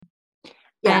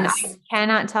And I Yes.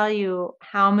 cannot tell you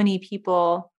how many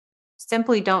people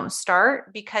simply don't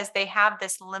start because they have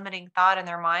this limiting thought in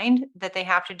their mind that they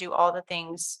have to do all the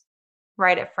things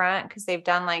right up front because they've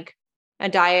done like a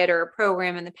diet or a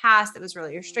program in the past that was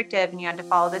really restrictive and you had to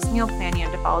follow this meal plan, you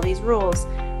had to follow these rules.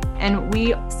 And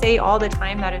we say all the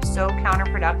time that is so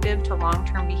counterproductive to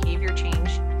long-term behavior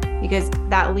change because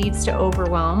that leads to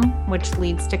overwhelm, which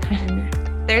leads to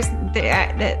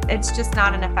it's just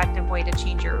not an effective way to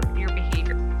change your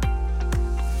behavior.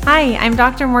 Hi, I'm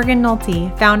Dr. Morgan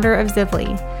Nolte, founder of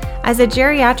Zivly. As a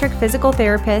geriatric physical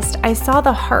therapist, I saw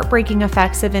the heartbreaking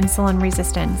effects of insulin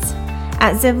resistance.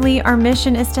 At Zivly, our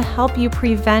mission is to help you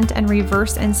prevent and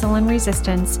reverse insulin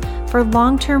resistance for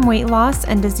long-term weight loss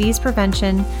and disease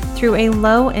prevention through a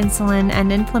low insulin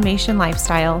and inflammation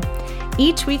lifestyle.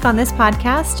 Each week on this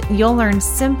podcast, you'll learn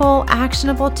simple,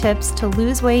 actionable tips to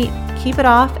lose weight, keep it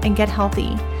off, and get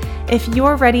healthy. If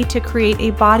you're ready to create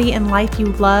a body and life you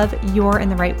love, you're in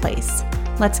the right place.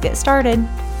 Let's get started.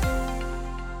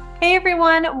 Hey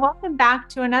everyone, welcome back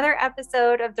to another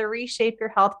episode of the Reshape Your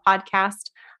Health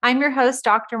podcast. I'm your host,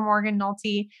 Dr. Morgan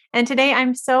Nolte, and today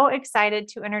I'm so excited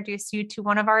to introduce you to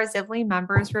one of our Zivly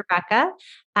members, Rebecca.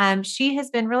 She has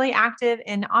been really active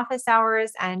in office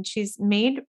hours and she's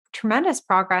made tremendous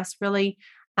progress really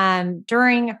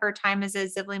during her time as a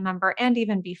Zivly member and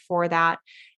even before that.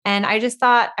 And I just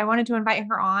thought I wanted to invite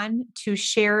her on to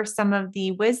share some of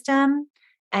the wisdom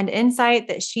and insight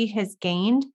that she has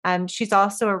gained. She's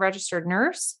also a registered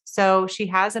nurse, so she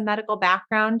has a medical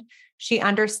background. She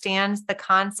understands the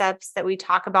concepts that we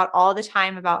talk about all the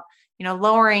time about,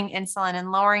 lowering insulin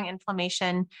and lowering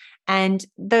inflammation. And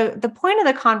the point of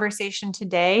the conversation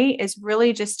today is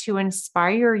really just to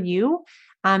inspire you.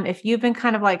 If you've been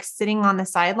kind of like sitting on the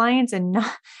sidelines and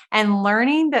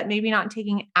learning that maybe not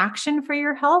taking action for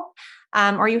your health,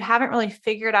 or you haven't really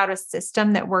figured out a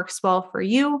system that works well for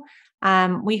you,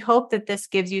 we hope that this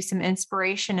gives you some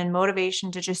inspiration and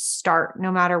motivation to just start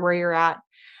no matter where you're at.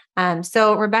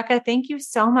 So Rebecca, thank you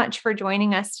so much for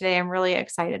joining us today. I'm really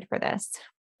excited for this.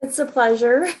 It's a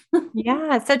pleasure.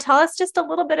 Yeah. So tell us just a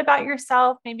little bit about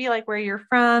yourself, maybe like where you're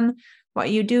from, what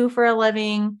you do for a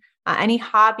living, any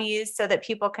hobbies so that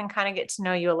people can kind of get to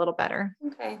know you a little better.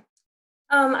 Okay.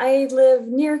 I live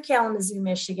near Kalamazoo,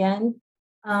 Michigan.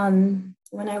 When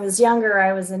I was younger,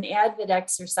 I was an avid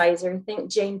exerciser.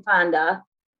 Think Jane Fonda.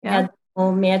 I Yeah. had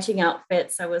matching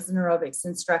outfits. I was an aerobics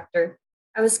instructor.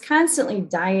 I was constantly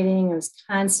dieting. I was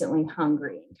constantly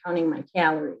hungry and counting my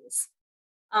calories.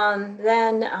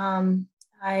 Then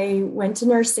I went to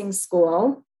nursing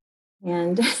school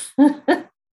and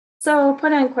so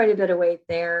put on quite a bit of weight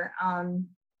there.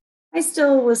 I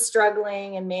still was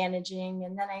struggling and managing.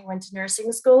 And then I went to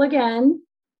nursing school again.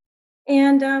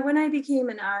 And when I became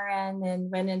an RN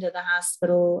and went into the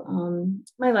hospital,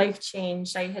 my life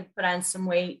changed. I had put on some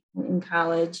weight in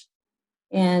college.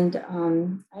 And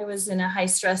I was in a high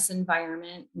stress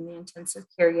environment in the intensive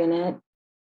care unit.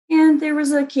 And there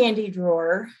was a candy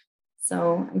drawer.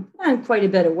 So I put on quite a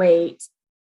bit of weight.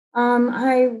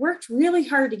 I worked really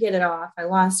hard to get it off. I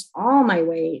lost all my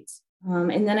weight.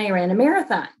 And then I ran a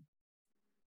marathon.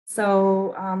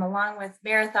 So along with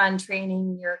marathon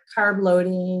training, your carb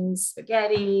loading,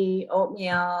 spaghetti,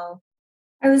 oatmeal,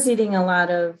 I was eating a lot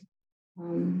of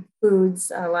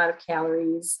foods, a lot of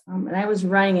calories, and I was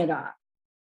running it off.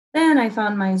 Then I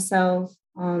found myself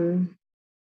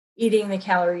eating the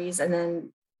calories and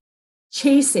then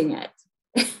chasing it,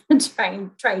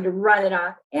 trying to run it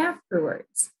off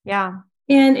afterwards. Yeah.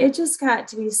 And it just got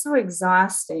to be so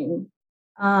exhausting.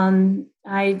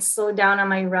 I slowed down on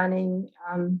my running,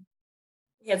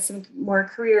 had some more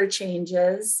career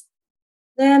changes.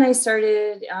 Then I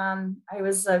started, I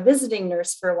was a visiting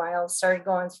nurse for a while, started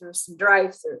going through some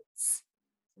drive-thrus.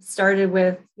 Started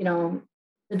with,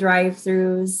 the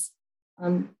drive-thrus,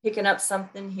 picking up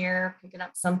something here, picking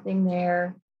up something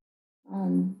there.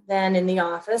 Then in the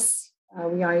office,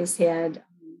 we always had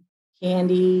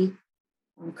candy,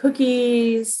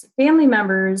 cookies. Family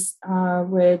members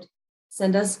would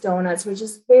send us donuts, which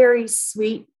is very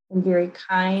sweet and very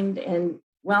kind and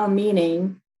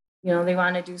well-meaning. They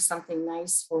want to do something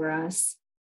nice for us.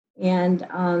 And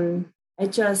I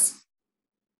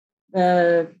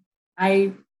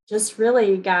just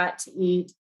really got to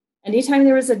eat. Anytime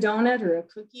there was a donut or a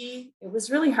cookie, it was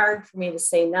really hard for me to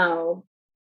say no.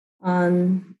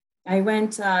 I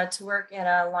went to work at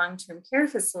a long-term care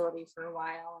facility for a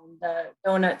while, and the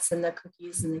donuts and the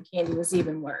cookies and the candy was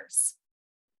even worse.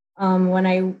 When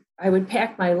I would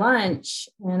pack my lunch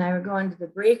and I would go into the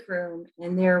break room,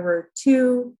 and there were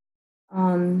two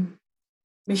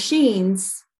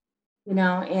machines,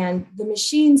 and the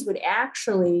machines would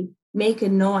actually make a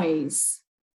noise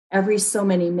every so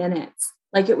many minutes,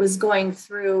 like it was going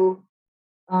through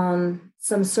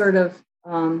some sort of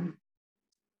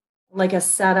like a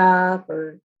setup,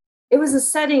 or it was a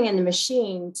setting in the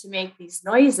machine to make these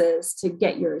noises to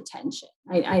get your attention.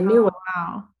 I knew it.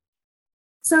 Wow.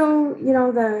 So,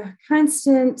 the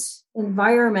constant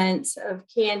environment of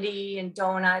candy and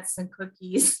donuts and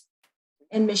cookies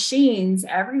and machines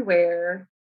everywhere.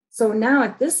 So now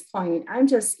at this point, I'm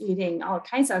just eating all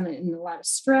kinds. I'm in a lot of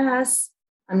stress.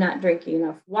 I'm not drinking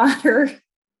enough water.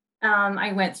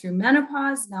 I went through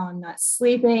menopause. Now I'm not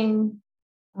sleeping.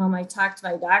 I talked to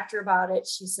my doctor about it.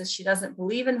 She says she doesn't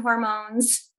believe in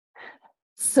hormones.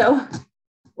 So,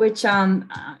 which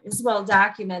is well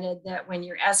documented that when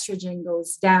your estrogen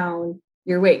goes down,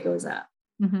 your weight goes up.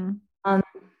 Mm-hmm.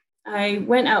 I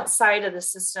went outside of the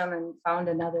system and found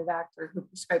another doctor who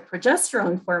prescribed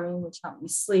progesterone for me, which helped me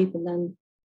sleep, and then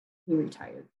he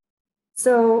retired.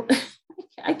 So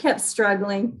I kept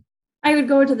struggling. I would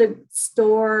go to the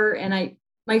store, and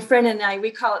my friend and I, we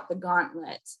call it the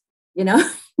gauntlet.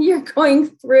 You're going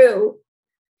through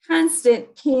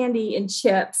constant candy and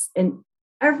chips and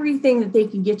everything that they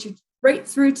can get you right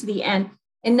through to the end.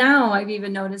 And now I've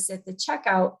even noticed at the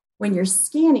checkout, when you're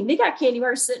scanning, they got candy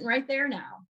bars sitting right there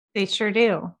now. They sure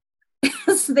do.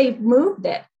 So they've moved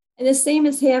it. And the same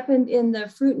has happened in the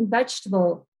fruit and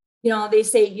vegetable. They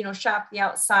say, shop the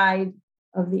outside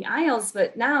of the aisles,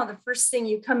 but now the first thing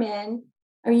you come in,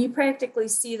 you practically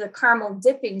see the caramel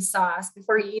dipping sauce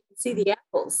before you even see the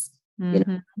apples.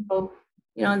 Mm-hmm. So,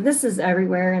 this is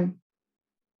everywhere.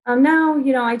 And now,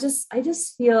 I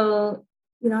just feel,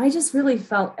 I just really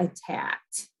felt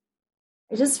attacked.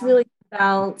 I just really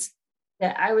felt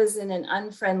that I was in an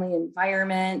unfriendly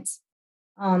environment.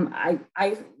 I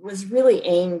was really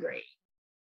angry,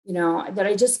 that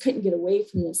I just couldn't get away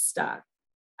from this stuff.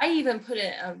 I even put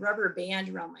a rubber band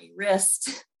around my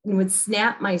wrist and would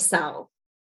snap myself,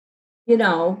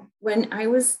 when I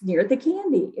was near the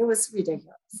candy. It was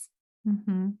ridiculous.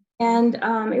 Mm-hmm. And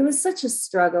it was such a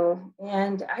struggle.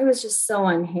 And I was just so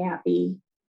unhappy.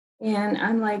 And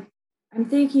I'm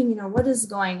thinking, what is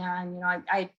going on?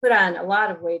 I put on a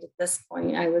lot of weight at this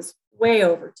point. I was way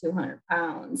over 200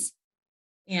 pounds,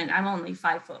 and I'm only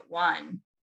 5'1".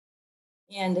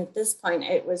 And at this point,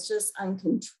 it was just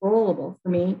uncontrollable for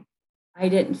me. I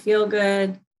didn't feel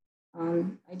good.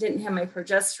 I didn't have my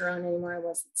progesterone anymore. I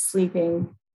wasn't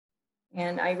sleeping.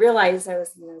 And I realized I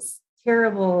was in this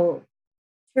terrible,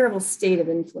 terrible state of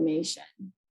inflammation.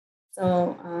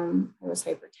 So I was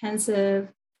hypertensive.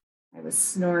 I was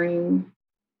snoring.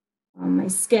 My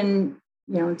skin,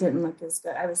 didn't look as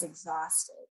good. I was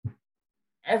exhausted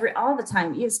all the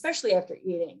time, especially after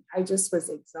eating. I just was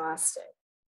exhausted.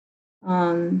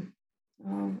 I'm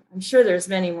sure there's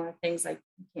many more things I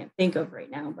can't think of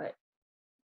right now,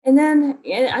 and then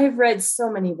I've read so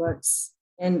many books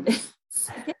and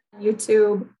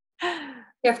YouTube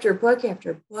after book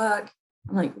after book.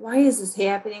 I'm like, why is this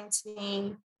happening to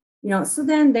me? So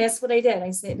then that's what I did. I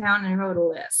sat down and I wrote a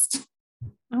list.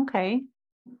 Okay.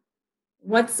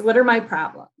 What are my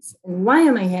problems and why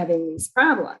am I having these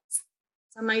problems?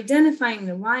 So I'm identifying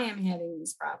why I'm having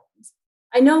these problems.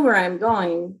 I know where I'm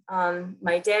going.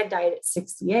 My dad died at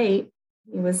 68.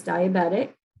 He was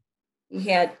diabetic. He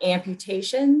had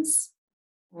amputations,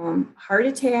 heart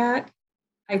attack,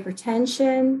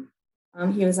 hypertension.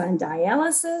 He was on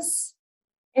dialysis.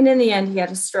 And in the end, he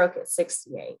had a stroke at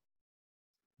 68.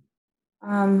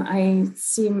 I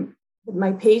see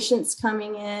my patients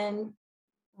coming in.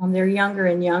 They're younger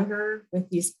and younger with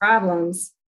these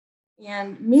problems.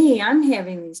 And me, I'm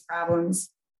having these problems.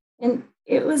 And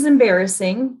it was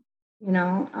embarrassing, and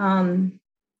I'm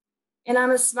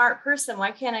a smart person.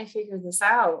 Why can't I figure this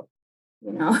out?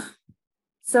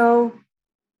 So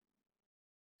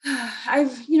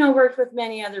I've, worked with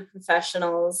many other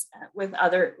professionals, with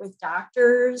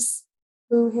doctors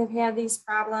who have had these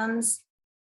problems,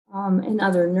 and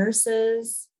other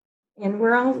nurses, and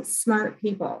we're all smart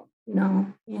people,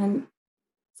 and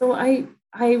so I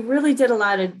really did a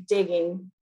lot of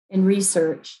digging and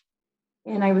research,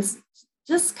 and I was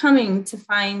just coming to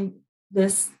find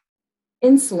this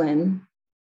insulin,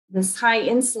 this high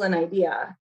insulin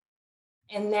idea.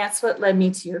 And that's what led me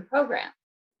to your program.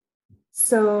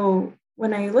 So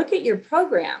when I look at your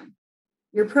program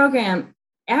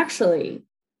actually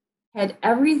had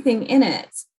everything in it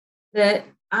that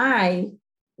I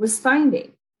was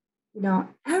finding,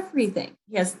 everything.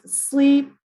 He has the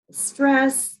sleep, the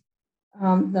stress,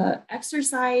 the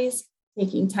exercise,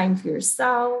 taking time for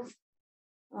yourself.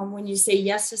 When you say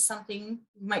yes to something,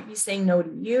 you might be saying no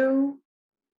to you.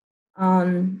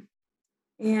 And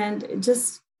it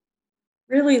just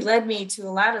really led me to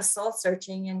a lot of soul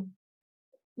searching. And,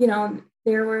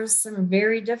 there were some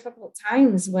very difficult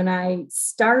times when I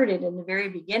started in the very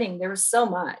beginning. There was so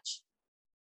much.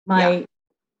 My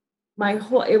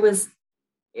whole,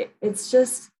 it's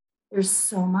just, there's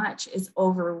so much. It's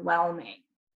overwhelming.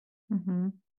 Mm-hmm.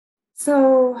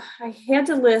 So I had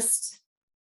to list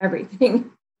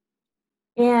everything.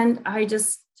 And I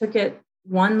just took it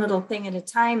one little thing at a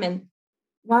time. And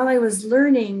while I was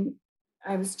learning,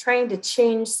 I was trying to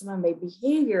change some of my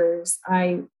behaviors.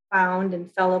 I found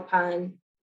and fell upon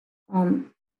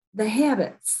the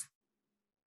habits.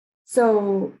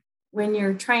 So when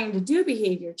you're trying to do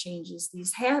behavior changes,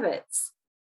 these habits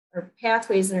are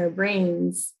pathways in our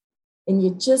brains, and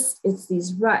it's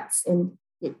these ruts, and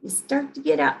you start to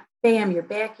get up, bam, you're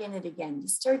back in it again.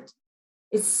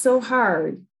 It's so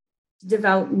hard to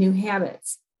develop new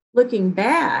habits. Looking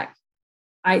back,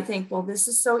 I think, well, this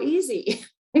is so easy.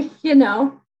 I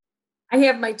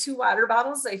have my 2 water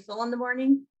bottles I fill in the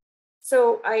morning.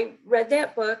 So I read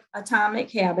that book,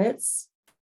 Atomic Habits,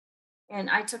 and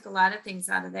I took a lot of things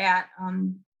out of that.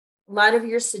 A lot of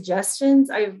your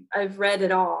suggestions, I've read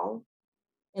it all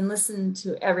and listened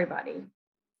to everybody.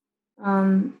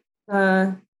 And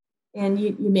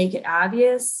you make it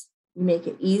obvious, you make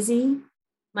it easy.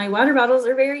 My water bottles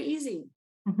are very easy.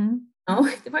 Mm-hmm.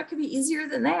 What could be easier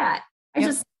than that? I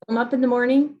just fill them up in the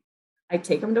morning. I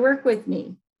take them to work with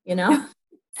me,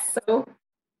 So,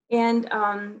 and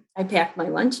I pack my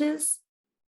lunches.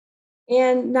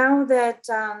 And now that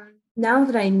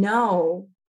I know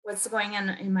what's going on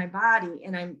in my body,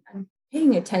 and I'm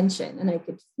paying attention, and I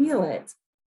could feel it.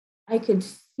 I could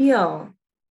feel,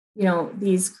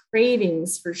 these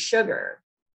cravings for sugar.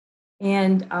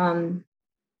 And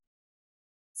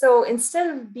so instead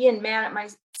of being mad at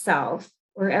myself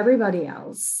or everybody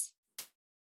else,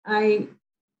 I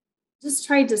just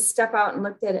tried to step out and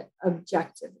looked at it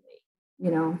objectively.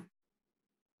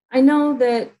 I know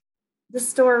that the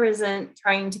store isn't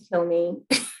trying to kill me.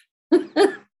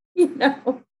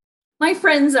 My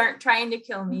friends aren't trying to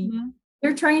kill me.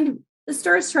 Mm-hmm. The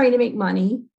store is trying to make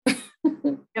money.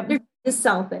 They're trying to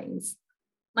sell things.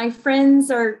 My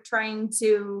friends are trying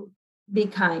to be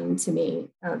kind to me.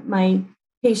 My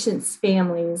patients'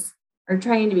 families are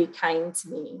trying to be kind to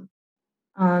me.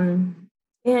 And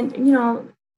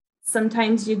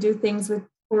sometimes you do things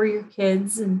for your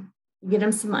kids, and you get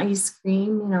them some ice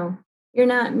cream. You're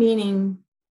not meaning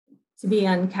to be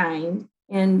unkind.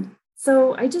 And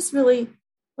so I just really,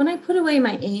 when I put away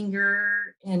my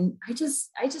anger, and I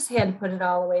just had to put it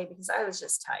all away because I was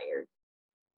just tired.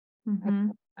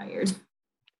 Mm-hmm. I was tired.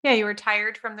 Yeah, you were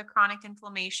tired from the chronic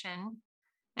inflammation,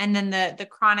 and then the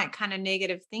chronic kind of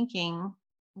negative thinking.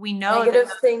 We know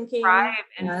negative thinking drive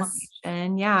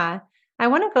inflammation. Yes. Yeah. I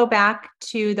want to go back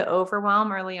to the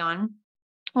overwhelm early on.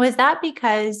 Was that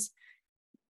because,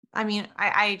 I'm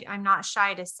not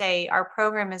shy to say our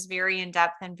program is very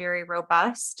in-depth and very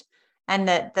robust, and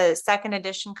that the second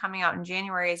edition coming out in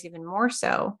January is even more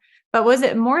so. But was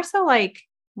it more so like,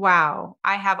 wow,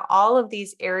 I have all of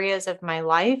these areas of my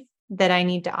life that I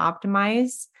need to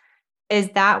optimize? Is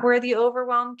that where the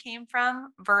overwhelm came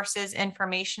from versus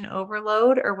information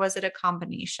overload, or was it a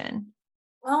combination?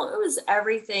 Well, it was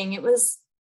everything. It was,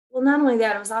 not only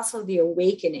that, it was also the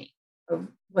awakening of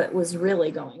what was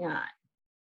really going on.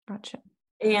 Gotcha.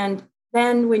 And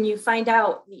then when you find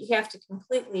out that you have to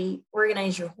completely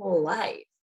organize your whole life,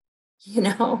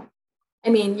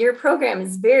 your program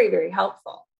is very, very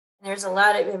helpful. And there's a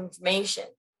lot of information,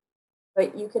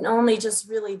 but you can only just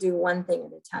really do one thing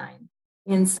at a time.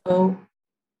 And so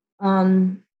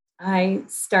I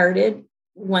started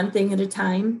one thing at a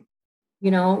time.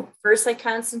 First I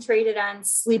concentrated on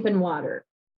sleep and water.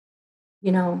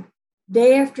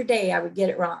 Day after day, I would get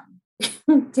it wrong. Day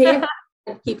after day,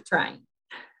 I'd keep trying.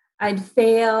 I'd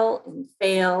fail and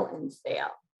fail and fail.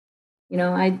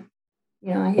 I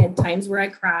had times where I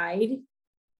cried.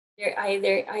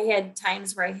 I had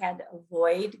times where I had to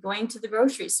avoid going to the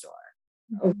grocery store.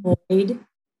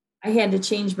 I had to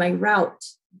change my route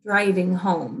driving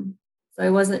home. So I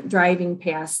wasn't driving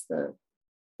past the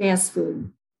fast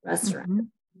food restaurant.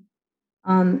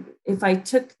 Mm-hmm. If I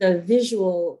took the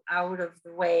visual out of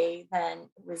the way, then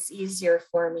it was easier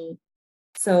for me.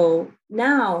 So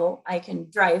now I can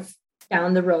drive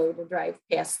down the road and drive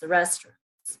past the restaurants.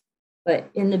 But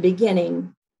in the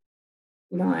beginning,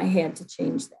 I had to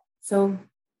change that. So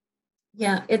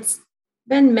yeah, it's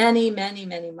been many, many,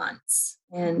 many months.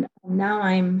 And now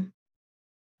I'm,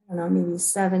 maybe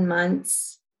 7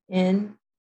 months in.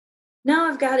 Now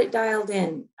I've got it dialed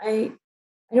in. I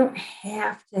don't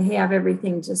have to have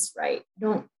everything just right. I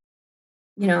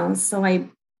don't, so I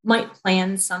might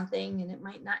plan something and it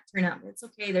might not turn out. It's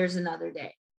okay. There's another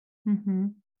day. Mm-hmm.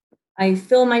 I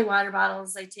fill my water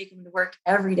bottles. I take them to work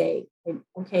every day.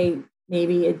 Okay,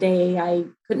 maybe a day I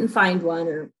couldn't find one,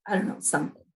 or I don't know,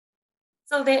 something.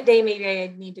 So that day, maybe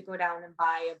I need to go down and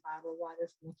buy a bottle of water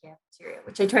from the cafeteria,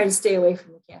 which I try to stay away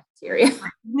from the cafeteria.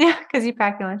 Yeah, because you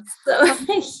pack lunch. So,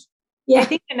 yeah. I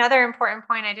think another important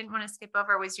point I didn't want to skip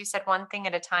over was you said one thing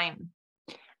at a time.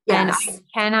 Yes. And I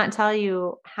cannot tell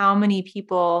you how many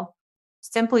people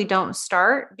simply don't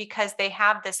start because they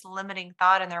have this limiting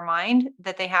thought in their mind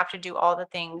that they have to do all the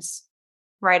things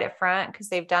right up front because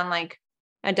they've done like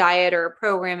a diet or a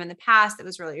program in the past that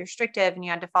was really restrictive, and you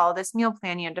had to follow this meal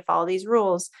plan, you had to follow these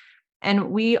rules.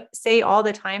 And we say all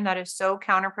the time that is so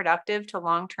counterproductive to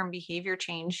long-term behavior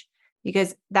change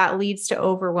because that leads to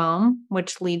overwhelm,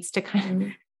 which leads to kind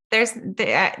of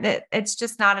it's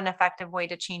just not an effective way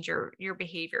to change your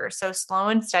behavior. So slow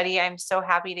and steady. I'm so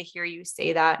happy to hear you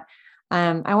say that.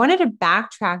 I wanted to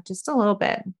backtrack just a little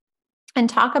bit and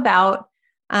talk about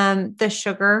the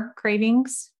sugar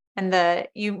cravings and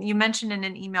you mentioned in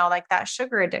an email like that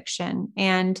sugar addiction.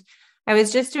 And I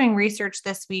was just doing research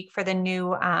this week for the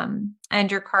new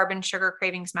End Your Carbon Sugar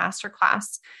Cravings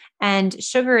Masterclass. And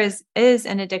sugar is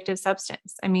an addictive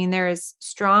substance. I mean, there is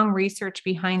strong research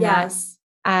behind that.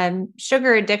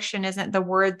 Sugar addiction isn't the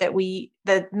word that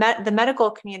the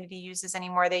medical community uses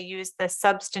anymore. They use the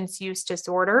substance use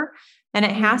disorder, and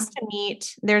it has to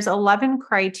meet, there's 11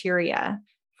 criteria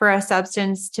for a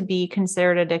substance to be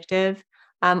considered addictive.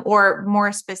 Or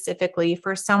more specifically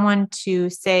for someone to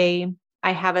say,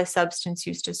 I have a substance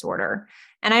use disorder.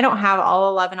 And I don't have all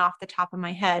 11 off the top of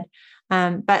my head.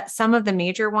 But some of the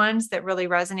major ones that really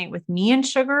resonate with me in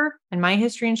sugar and my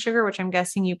history in sugar, which I'm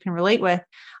guessing you can relate with,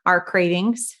 are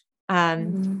cravings,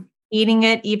 eating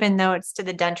it, even though it's to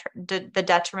the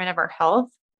detriment of our health,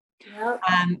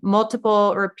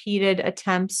 multiple repeated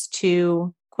attempts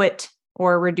to quit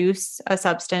or reduce a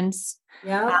substance,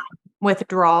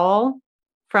 withdrawal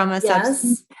from a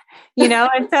substance, and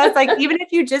so it's like, even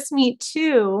if you just meet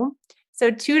 2,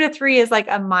 so 2 to 3 is like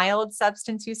a mild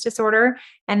substance use disorder.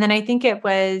 And then I think it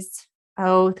was,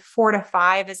 4 to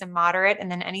 5 is a moderate. And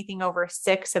then anything over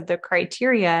 6 of the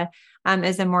criteria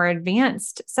is a more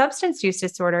advanced substance use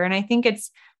disorder. And I think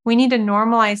we need to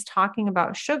normalize talking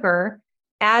about sugar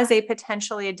as a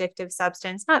potentially addictive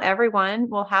substance. Not everyone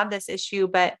will have this issue,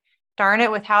 but darn it,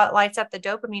 with how it lights up the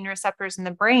dopamine receptors in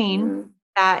the brain,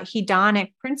 that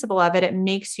hedonic principle of it, it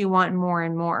makes you want more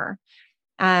and more.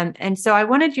 And so I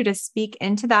wanted you to speak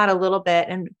into that a little bit.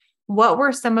 And what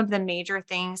were some of the major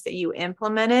things that you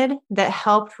implemented that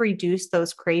helped reduce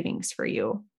those cravings for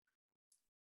you?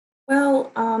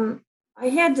 Well, I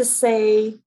had to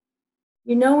say,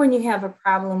 when you have a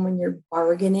problem, when you're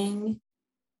bargaining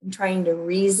and trying to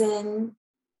reason,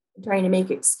 and trying to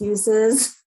make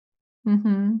excuses,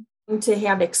 to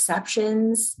have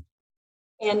exceptions.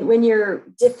 And when you're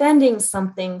defending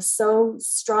something so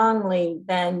strongly,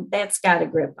 then that's got a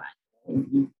grip on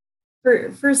you.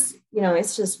 First,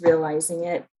 it's just realizing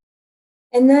it.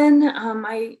 And then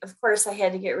I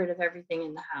had to get rid of everything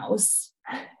in the house.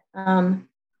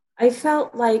 I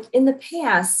felt like in the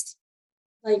past,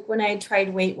 like when I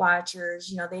tried Weight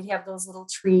Watchers, they'd have those little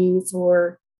treats,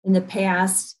 or in the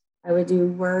past, I would do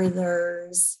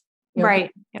Werther's,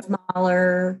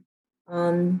 smaller.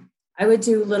 I would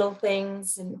do little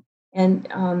things, and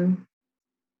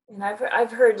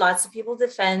I've heard lots of people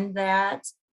defend that,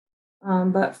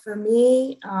 but for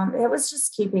me, it was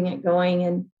just keeping it going,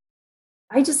 and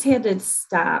I just had to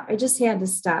stop. I just had to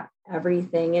stop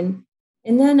everything, and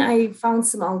then I found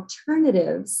some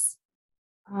alternatives,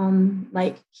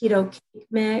 like keto cake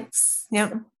mix.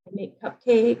 I make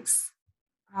cupcakes.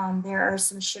 There are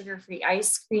some sugar-free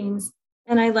ice creams,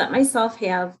 and I let myself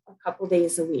have a couple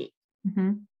days a week.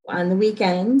 On the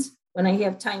weekend, when I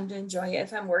have time to enjoy it.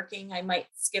 If I'm working, I might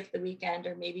skip the weekend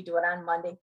or maybe do it on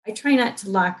Monday. I try not to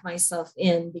lock myself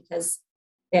in because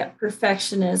that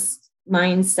perfectionist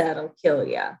mindset will kill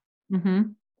you.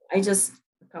 I just,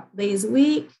 a couple days a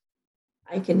week,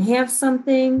 I can have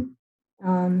something.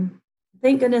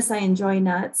 Thank goodness I enjoy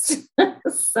nuts.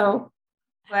 So,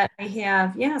 but I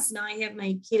have, now I have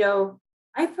my keto.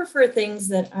 I prefer things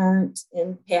that aren't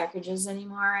in packages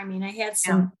anymore. I mean, I had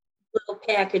some little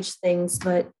packaged things,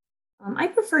 but I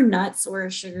prefer nuts or a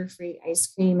sugar-free ice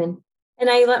cream. And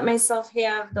I let myself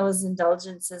have those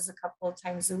indulgences a couple of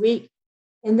times a week.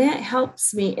 And that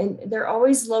helps me. And they're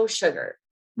always low sugar,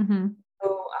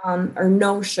 or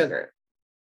no sugar.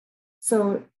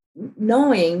 So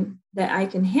knowing that I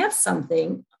can have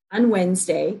something on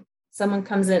Wednesday, someone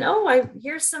comes in,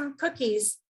 here's some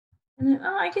cookies. And then,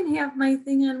 I can have my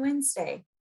thing on Wednesday.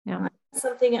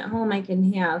 Something at home I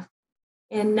can have.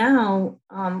 And now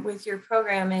with your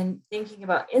program and thinking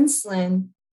about insulin,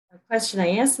 a question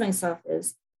I ask myself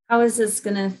is, how is this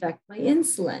going to affect my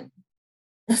insulin?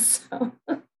 So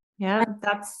Yeah,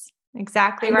 that's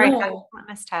exactly I right. That's know, a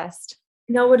litmus test.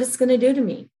 know what it's going to do to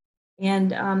me.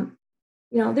 And,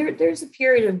 there's a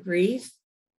period of grief,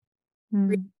 Mm.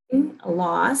 grieving, a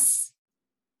loss,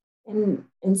 and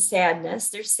sadness.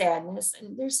 There's sadness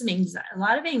and there's a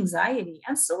lot of anxiety.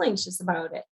 I'm still anxious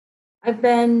about it. I've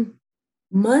been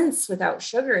months without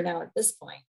sugar now at this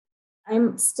point.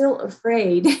 I'm still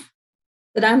afraid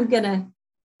that I'm going to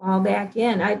fall back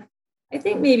in. I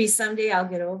think maybe someday I'll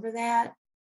get over that.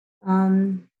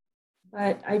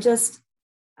 But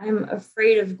I'm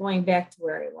afraid of going back to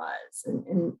where I was,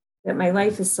 and that my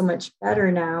life is so much better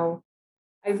now.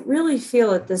 I really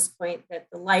feel at this point that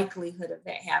the likelihood of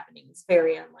that happening is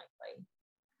very unlikely.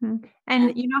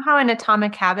 And you know how in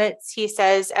Atomic Habits, he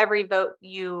says every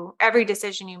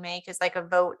decision you make is like a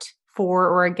vote for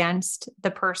or against the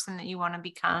person that you want to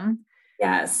become.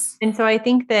 Yes. And so I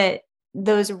think that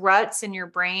those ruts in your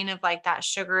brain of like that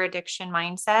sugar addiction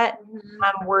mindset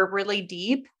were really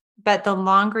deep, but the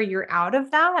longer you're out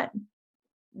of that,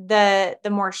 the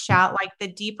more shallow, like the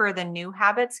deeper the new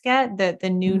habits get, the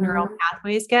new neural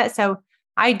pathways get. So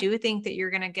I do think that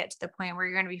you're going to get to the point where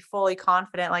you're going to be fully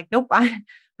confident, like, nope,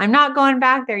 I'm not going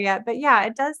back there yet. But yeah,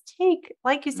 it does take,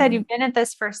 like you said, you've been at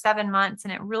this for 7 months,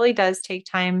 and it really does take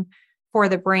time for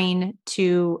the brain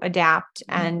to adapt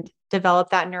and develop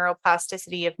that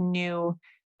neuroplasticity of new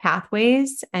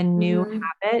pathways and new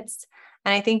habits.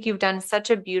 And I think you've done such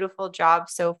a beautiful job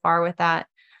so far with that.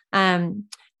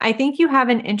 I think you have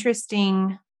I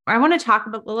want to talk a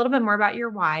little bit more about your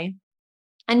why.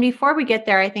 And before we get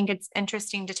there, I think it's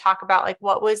interesting to talk about like,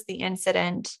 what was the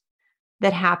incident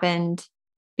that happened,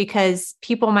 because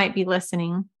people might be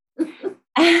listening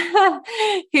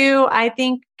who I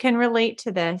think can relate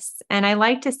to this. And I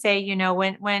like to say,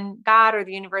 when God or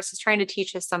the universe is trying to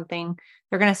teach us something,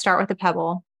 they're going to start with a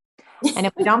pebble. And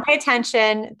if we don't pay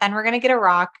attention, then we're going to get a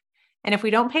rock. And if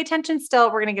we don't pay attention still,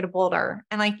 we're going to get a boulder.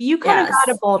 And like you kind of got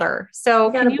a boulder.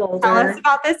 So can you tell us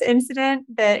about this incident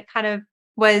that kind of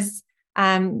was,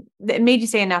 that made you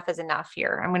say enough is enough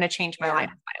here? I'm going to change my line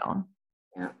of title.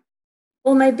 Yeah.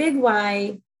 Well, my big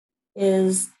why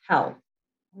is health.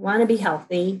 I want to be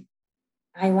healthy.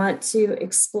 I want to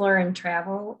explore and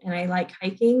travel, and I like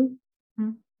hiking.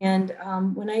 And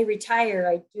when I retire,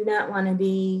 I do not want to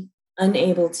be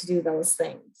unable to do those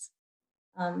things.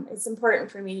 It's important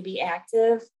for me to be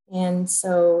active. And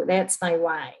so that's my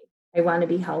why. I want to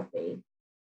be healthy.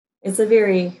 It's a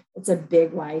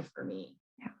big why for me.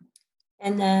 Yeah.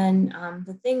 And then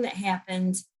the thing that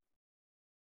happened,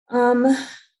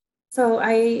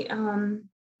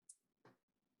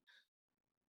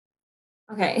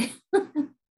 okay.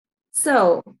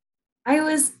 So I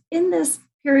was in this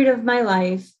period of my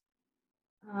life.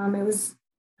 It was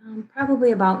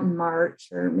probably about in March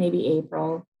or maybe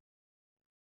April.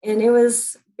 And it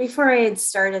was before I had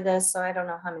started this, so I don't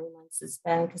know how many months it's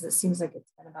been, because it seems like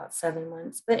it's been about 7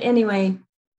 months. But anyway,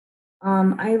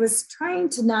 I was trying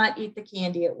to not eat the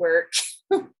candy at work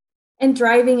and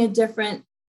driving a different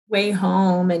way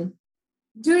home and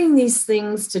doing these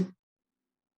things to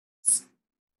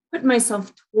put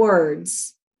myself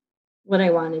towards what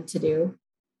I wanted to do.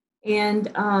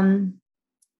 And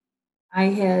I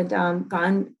had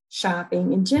gone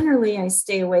shopping, and generally I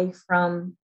stay away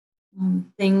from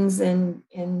things in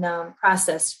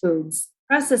processed foods.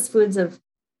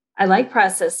 I like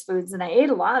processed foods, and I ate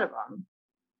a lot of them.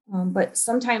 But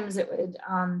sometimes it would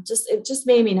it just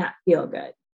made me not feel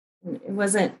good. It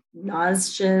wasn't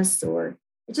nauseous, or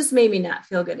it just made me not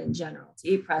feel good in general to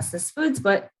eat processed foods.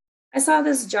 But I saw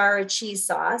this jar of cheese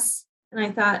sauce, and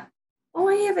I thought, oh,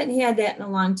 I haven't had that in a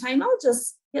long time. I'll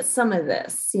just get some of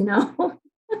this,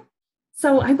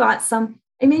 So I bought some.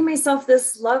 I made myself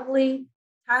this lovely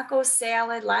taco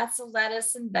salad, lots of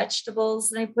lettuce and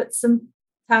vegetables, and I put some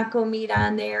taco meat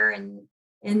on there, and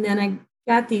then I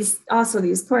got these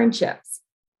corn chips.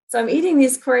 So I'm eating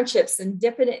these corn chips and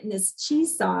dipping it in this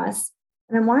cheese sauce,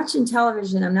 and I'm watching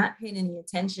television. I'm not paying any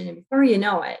attention, and before you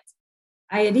know it,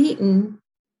 I had eaten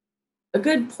a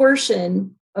good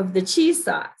portion of the cheese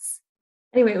sauce.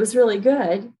 Anyway, it was really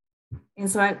good. And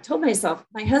so I told myself,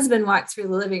 my husband walked through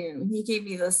the living room, and he gave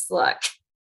me this look.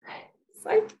 It's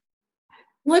like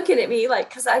looking at me like,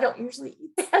 because I don't usually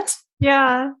eat that.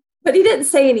 Yeah. But he didn't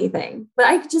say anything, but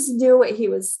I just knew what he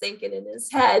was thinking in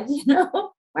his head, why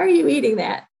are you eating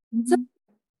that? So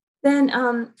then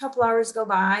a couple hours go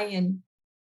by, and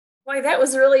boy, that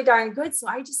was really darn good. So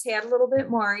I just had a little bit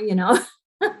more,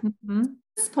 At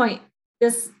this point,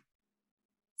 this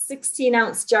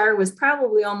 16-ounce jar was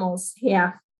probably almost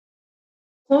half,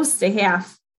 close to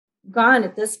half gone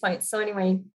at this point. So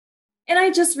anyway, and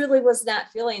I just really was not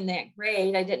feeling that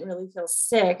great. I didn't really feel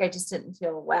sick. I just didn't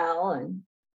feel well. And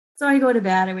so I go to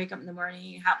bed. I wake up in the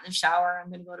morning, hop in the shower. I'm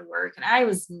going to go to work. And I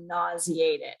was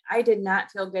nauseated. I did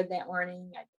not feel good that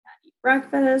morning. I did not eat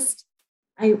breakfast.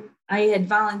 I had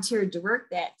volunteered to work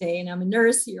that day, and I'm a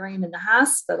nurse here. I'm in the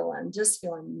hospital. I'm just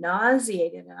feeling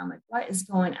nauseated. And I'm like, what is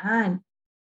going on?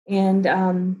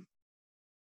 And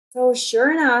so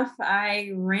sure enough,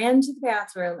 I ran to the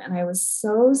bathroom and I was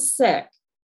so sick.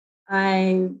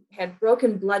 I had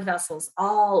broken blood vessels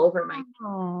all over my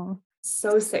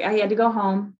so sick. I had to go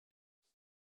home.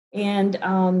 And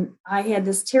I had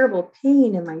this terrible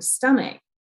pain in my stomach,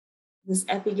 this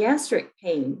epigastric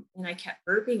pain. And I kept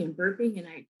burping and burping. And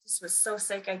I just was so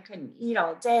sick. I couldn't eat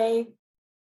all day.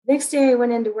 Next day I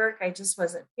went into work. I just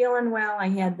wasn't feeling well. I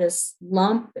had this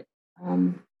lump.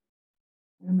 And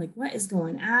I'm like, what is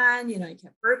going on? You know, I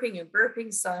kept burping and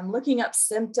burping. So I'm looking up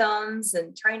symptoms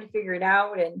and trying to figure it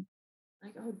out. And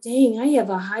like, oh, dang, I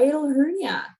have a hiatal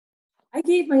hernia. I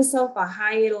gave myself a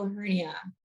hiatal hernia.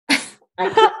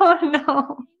 Oh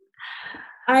no.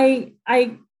 I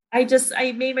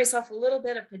made myself a little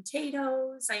bit of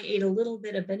potatoes. I ate a little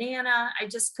bit of banana. I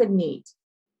just couldn't eat.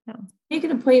 No. Make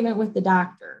an appointment with the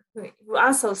doctor, who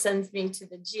also sends me to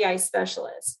the GI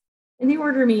specialist. And they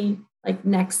order me like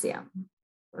Nexium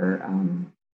for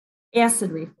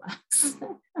acid reflux.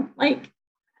 I'm like,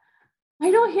 I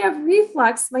don't have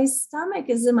reflux. My stomach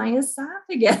is in my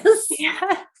esophagus. Yeah.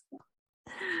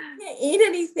 I can't eat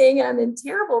anything. I'm in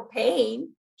terrible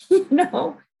pain, you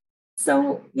know?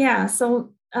 So, yeah.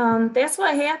 So that's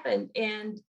what happened.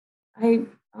 And I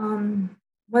didn't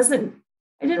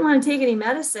want to take any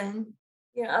medicine.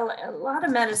 You know, a lot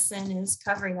of medicine is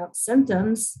covering up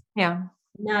symptoms. Yeah.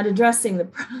 Not addressing the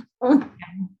problem.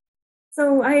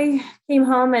 So I came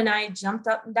home and I jumped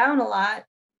up and down a lot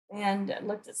and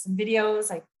looked at some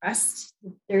videos. I pressed.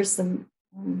 There's some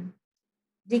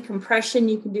decompression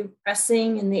you can do,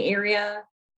 pressing in the area.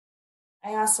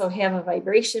 I also have a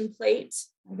vibration plate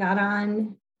I got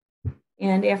on.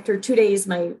 And after 2 days,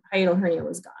 my hiatal hernia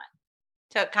was gone.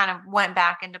 So it kind of went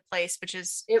back into place,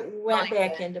 it went really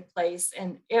back into place.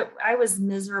 And I was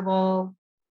miserable.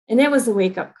 And that was a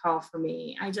wake-up call for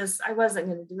me. I wasn't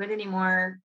going to do it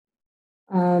anymore.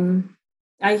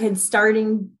 I had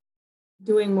started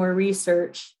doing more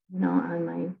research, you know,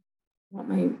 on what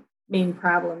my main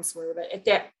problems were. But at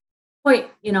that point,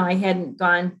 you know, I hadn't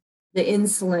gone the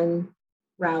insulin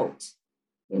route,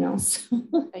 you know. So.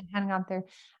 I hadn't gone there.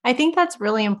 I think that's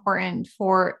really important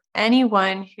for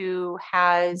anyone who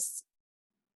has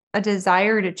a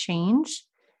desire to change,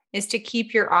 is to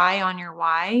keep your eye on your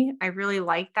why. I really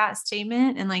like that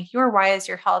statement. And like, your why is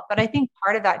your health. But I think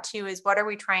part of that too is, what are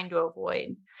we trying to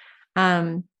avoid?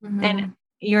 And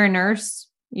you're a nurse.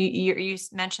 You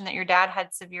mentioned that your dad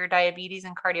had severe diabetes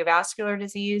and cardiovascular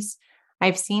disease.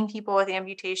 I've seen people with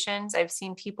amputations. I've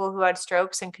seen people who had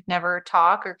strokes and could never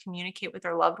talk or communicate with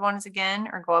their loved ones again,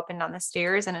 or go up and down the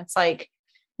stairs. And it's like,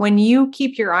 when you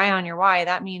keep your eye on your why,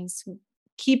 that means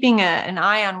keeping an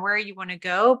eye on where you want to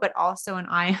go, but also an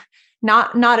eye,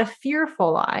 not a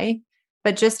fearful eye,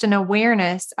 but just an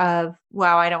awareness of,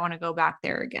 wow, I don't want to go back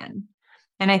there again.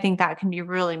 And I think that can be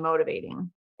really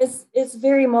motivating. It's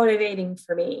very motivating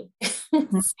for me.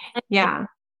 Yeah. I'm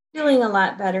feeling a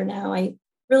lot better now. I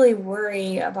really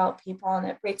worry about people, and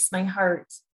it breaks my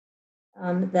heart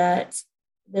that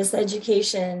this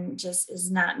education just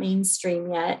is not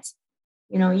mainstream yet.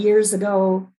 You know, years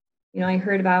ago, you know, I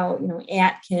heard about, you know,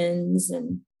 Atkins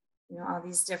and, you know, all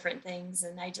these different things.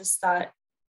 And I just thought,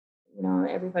 you know,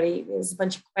 everybody is a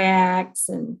bunch of quacks.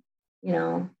 And, you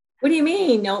know, what do you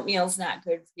mean oatmeal's not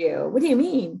good for you? What do you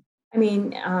mean? I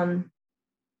mean,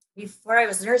 before I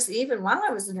was a nurse, even while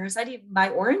I was a nurse, I'd even buy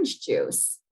orange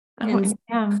juice. And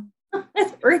yeah.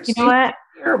 You know what?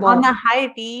 Terrible. On the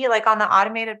Hy-Vee, like on the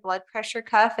automated blood pressure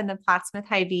cuff and the Plattsmouth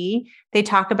Hy-Vee, they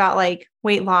talk about like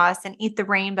weight loss and eat the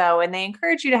rainbow. And they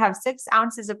encourage you to have 6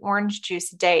 ounces of orange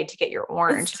juice a day to get your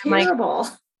orange. It's terrible.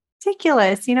 Like,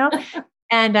 ridiculous, you know?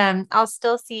 And I'll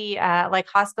still see like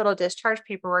hospital discharge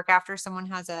paperwork after someone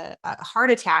has a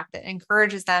heart attack that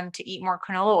encourages them to eat more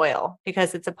canola oil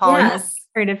because it's a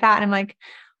polyunsaturated fat. And I'm like,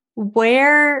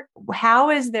 how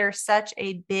is there such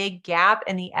a big gap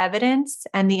in the evidence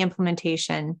and the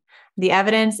implementation, the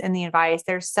evidence and the advice?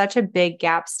 There's such a big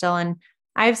gap still. And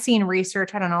I've seen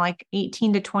research, I don't know, like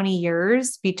 18 to 20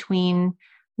 years between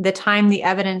the time the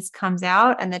evidence comes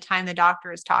out and the time the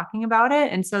doctor is talking about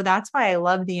it. And so that's why I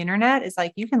love the internet, is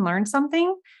like, you can learn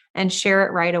something and share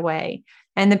it right away.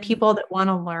 And the people that want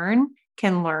to learn,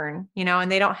 can learn,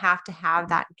 and they don't have to have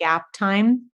that gap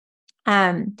time.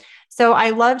 So I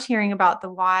loved hearing about the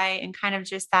why and kind of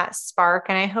just that spark.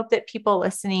 And I hope that people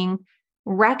listening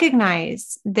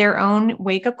recognize their own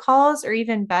wake up calls, or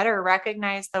even better,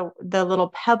 recognize the little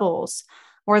pebbles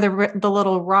or the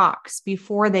little rocks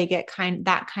before they get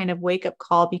that kind of wake up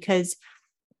call. Because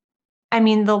I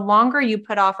mean, the longer you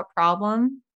put off a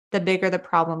problem, the bigger the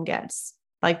problem gets.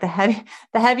 Like the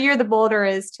heavier the boulder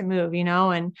is to move,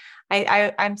 and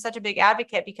I'm such a big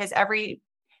advocate, because every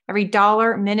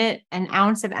dollar, minute, and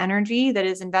ounce of energy that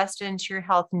is invested into your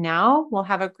health now will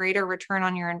have a greater return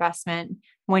on your investment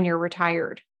when you're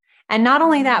retired. And not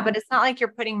only that, but it's not like you're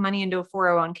putting money into a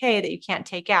 401k that you can't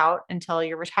take out until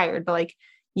you're retired, but like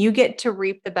you get to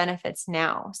reap the benefits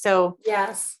now. So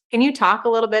yes. Can you talk a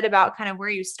little bit about kind of where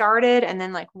you started, and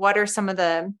then like what are some of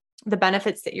the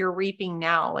benefits that you're reaping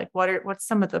now? Like what's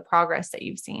some of the progress that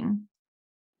you've seen?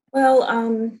 Well,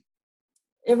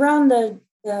 around the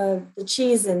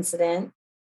cheese incident,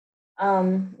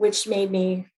 which made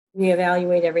me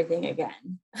reevaluate everything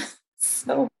again.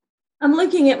 So I'm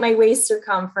looking at my waist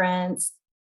circumference.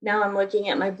 Now I'm looking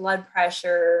at my blood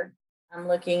pressure. I'm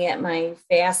looking at my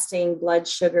fasting blood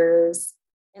sugars.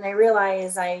 And I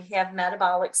realize I have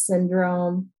metabolic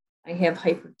syndrome. I have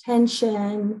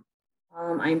hypertension.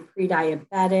 I'm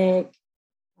pre-diabetic.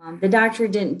 The doctor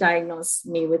didn't diagnose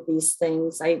me with these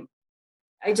things. I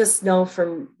just know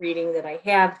from reading that I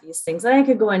have these things, and I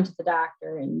could go into the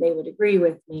doctor and they would agree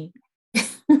with me.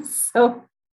 So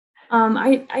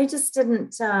I just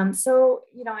didn't.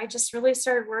 I just really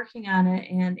started working on it.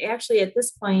 And actually at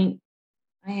this point,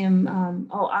 I am,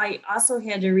 I also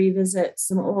had to revisit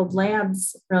some old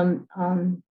labs from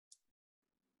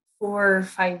 4 or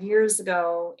 5 years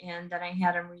ago. And then I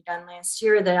had them redone last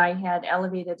year, that I had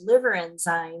elevated liver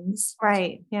enzymes.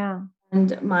 Right. Yeah.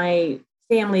 And my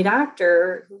family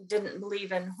doctor, who didn't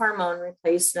believe in hormone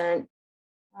replacement,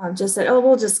 just said, "Oh,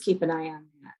 we'll just keep an eye on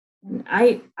that." And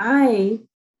I,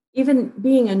 even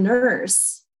being a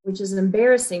nurse, which is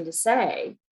embarrassing to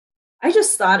say, I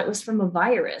just thought it was from a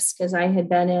virus, because I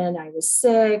was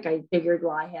sick. I figured,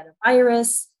 well, I had a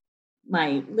virus.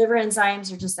 My liver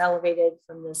enzymes are just elevated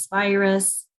from this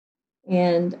virus.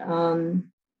 And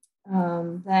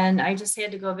then I just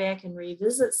had to go back and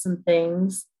revisit some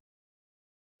things,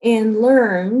 and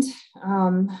learned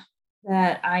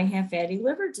that I have fatty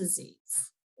liver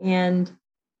disease. And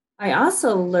I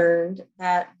also learned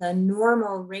that the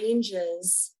normal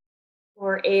ranges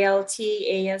for ALT,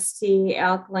 AST,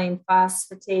 alkaline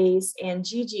phosphatase, and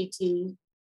GGT,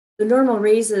 the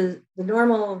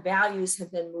normal values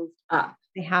have been moved up.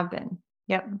 They have been.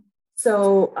 Yep.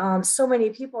 So, so many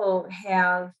people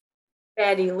have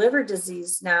fatty liver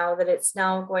disease now that it's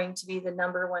now going to be the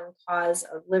number one cause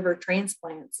of liver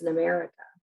transplants in America,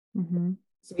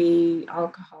 to be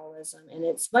alcoholism. And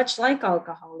it's much like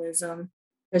alcoholism,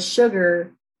 because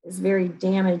sugar is very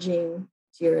damaging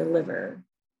to your liver,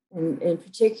 and in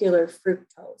particular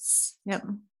fructose. Yep.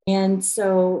 And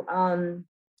so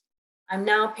I'm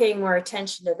now paying more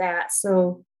attention to that.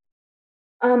 So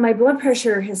my blood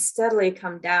pressure has steadily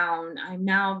come down. I'm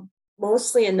now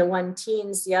mostly in the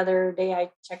 110s. The other day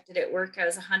I checked it at work, I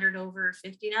was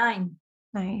 100/59.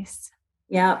 Nice.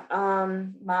 Yeah.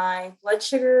 My blood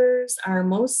sugars are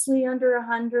mostly under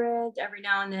 100. Every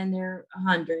now and then they're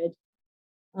 100.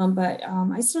 But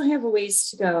I still have a ways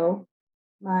to go.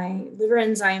 My liver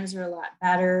enzymes are a lot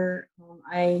better.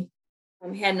 I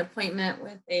had an appointment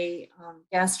with a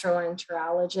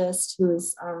gastroenterologist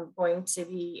who's going to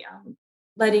be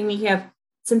letting me have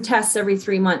some tests every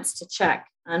 3 months to check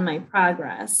on my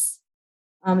progress.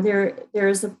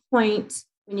 There's a point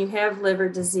when you have liver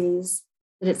disease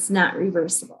that it's not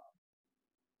reversible.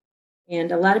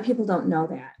 And a lot of people don't know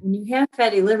that. When you have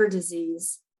fatty liver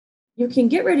disease, you can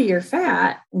get rid of your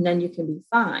fat and then you can be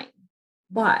fine.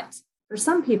 But for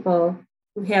some people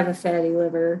who have a fatty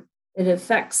liver, it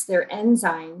affects their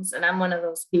enzymes, and I'm one of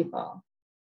those people.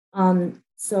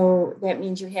 So that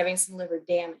means you're having some liver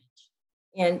damage.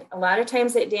 And a lot of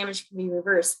times that damage can be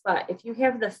reversed. But if you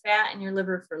have the fat in your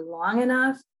liver for long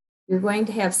enough, you're going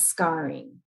to have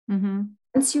scarring.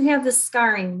 Once you have the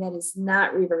scarring, that is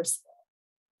not reversible.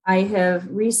 I have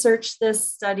researched this,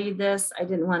 studied this. I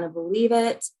didn't want to believe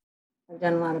it. I've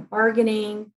done a lot of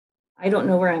bargaining. I don't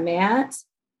know where I'm at.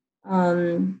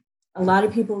 A lot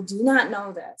of people do not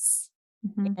know this.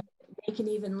 And they can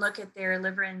even look at their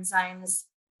liver enzymes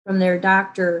from their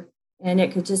doctor, and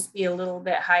it could just be a little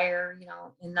bit higher,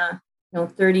 in the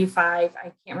 35.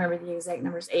 I can't remember the exact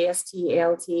numbers. AST,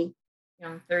 ALT,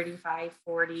 35,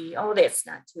 40. Oh, that's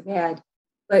not too bad.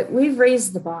 But we've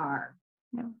raised the bar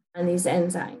on these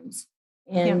enzymes,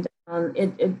 and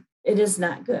it is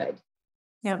not good.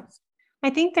 Yep. I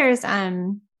think there's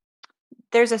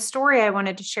a story I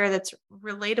wanted to share that's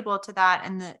relatable to that.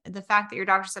 And the fact that your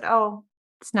doctor said, oh,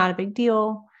 it's not a big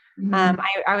deal. Mm-hmm.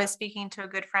 I was speaking to a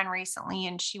good friend recently,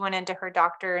 and she went into her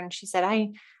doctor and she said,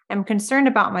 I am concerned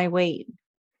about my weight.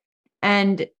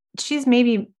 And she's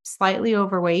maybe slightly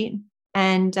overweight.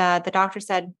 And the doctor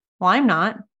said, well, I'm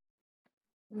not.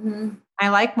 Mm-hmm. I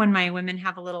like when my women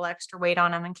have a little extra weight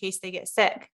on them in case they get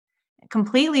sick.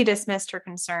 Completely dismissed her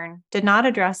concern, did not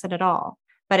address it at all.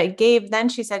 But then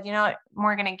she said,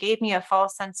 Morgan, it gave me a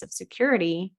false sense of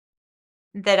security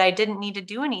that I didn't need to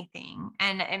do anything.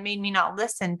 And it made me not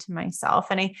listen to myself.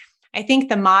 And I think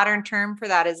the modern term for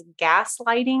that is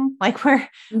gaslighting, like where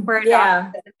a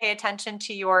doctor doesn't pay attention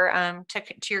to your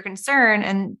to your concern,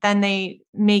 and then they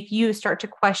make you start to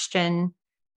question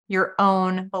your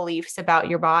own beliefs about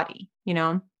your body,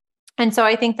 And so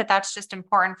I think that that's just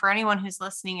important for anyone who's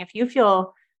listening. If you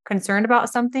feel concerned about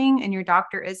something and your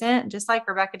doctor isn't, just like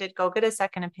Rebecca did, go get a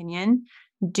second opinion.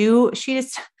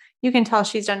 You can tell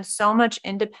she's done so much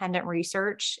independent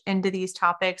research into these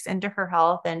topics, into her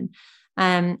health. And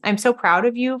I'm so proud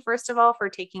of you, first of all, for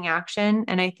taking action.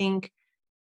 And I think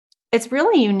it's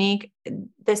really unique,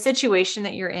 the situation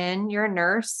that you're in. You're a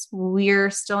nurse. We're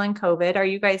still in COVID. Are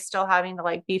you guys still having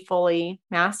to be fully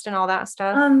masked and all that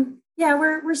stuff? Yeah,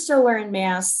 we're still wearing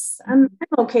masks. I'm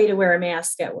okay to wear a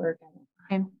mask at work.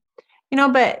 Okay.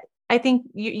 But I think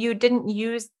you didn't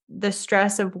use the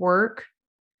stress of work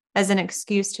as an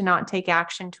excuse to not take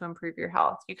action to improve your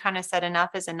health. You kind of said enough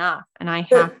is enough, and I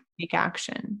have to take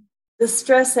action. The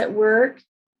stress at work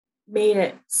made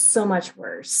it so much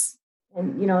worse.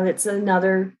 And, it's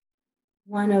another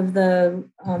one of the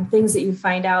things that you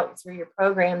find out through your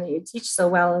program that you teach so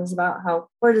well is about how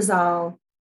cortisol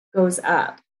goes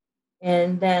up.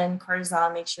 And then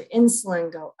cortisol makes your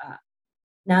insulin go up.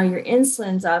 Now your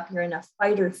insulin's up, you're in a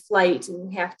fight or flight,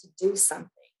 and you have to do something.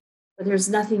 But there's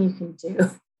nothing you can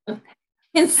do.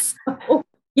 And so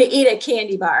you eat a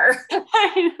candy bar.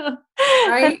 I know.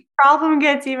 Right? The problem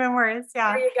gets even worse.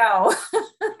 Yeah. There you go.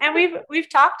 And we've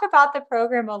talked about the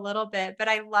program a little bit, but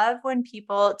I love when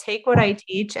people take what I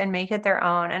teach and make it their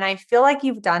own. And I feel like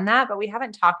you've done that, but we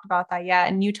haven't talked about that yet.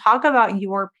 And you talk about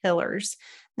your pillars.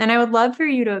 And I would love for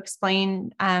you to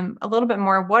explain a little bit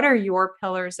more. What are your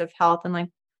pillars of health, and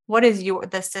what is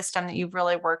the system that you've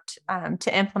really worked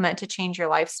to implement to change your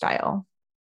lifestyle?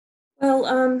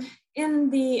 Well, in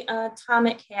the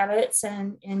Atomic Habits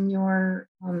and in your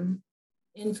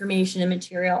information and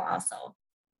material also,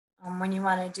 when you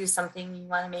want to do something, you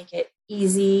want to make it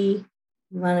easy,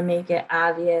 you want to make it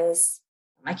obvious.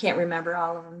 I can't remember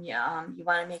all of them. You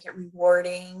want to make it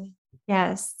rewarding.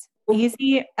 Yes.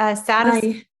 Easy,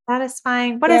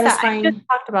 satisfying. What is that? I just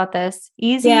talked about this.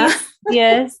 Easy. Yeah.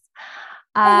 Yes.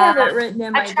 I have it written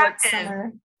in my book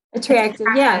somewhere. Attractive.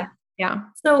 Yeah. Yeah.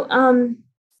 So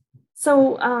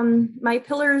my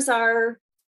pillars are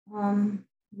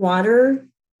water,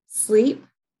 sleep,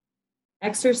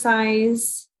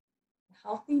 exercise,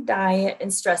 healthy diet,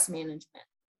 and stress management.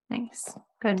 Nice.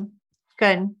 Good.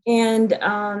 And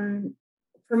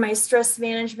for my stress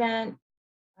management,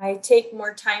 I take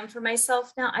more time for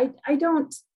myself now.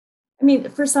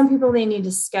 For some people, they need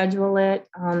to schedule it.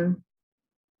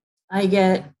 I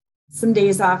get some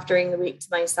days off during the week to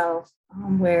myself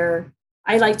where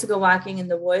I like to go walking in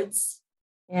the woods,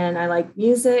 and I like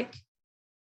music.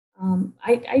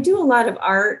 I do a lot of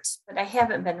art, but I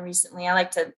haven't been recently. I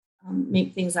like to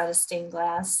make things out of stained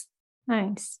glass.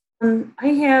 Nice. I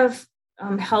have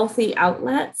healthy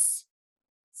outlets.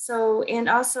 And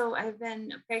also I've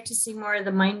been practicing more of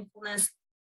the mindfulness.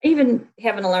 I even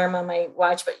have an alarm on my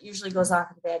watch, but usually goes off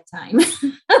at a bad time.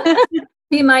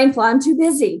 Be mindful. I'm too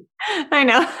busy. I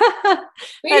know.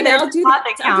 Maybe I'll do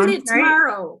it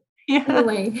tomorrow. Yeah.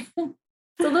 Anyway,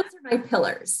 so those are my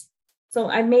pillars. So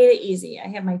I made it easy. I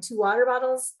have my 2 water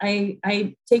bottles.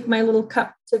 I take my little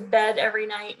cup to bed every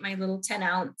night, my little 10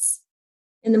 ounce.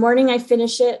 In the morning, I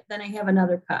finish it. Then I have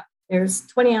another cup. There's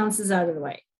 20 ounces out of the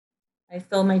way. I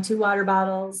fill my 2 water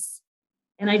bottles,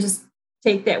 and I just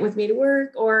take that with me to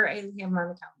work, or I have them on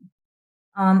the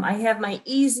counter. I have my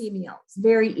easy meals,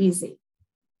 very easy.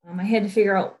 I had to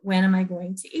figure out, when am I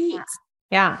going to eat?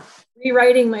 Yeah.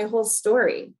 Rewriting my whole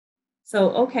story. So,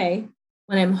 okay,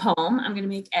 when I'm home, I'm going to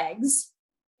make eggs.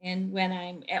 And when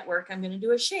I'm at work, I'm going to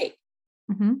do a shake.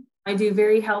 Mm-hmm. I do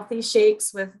very healthy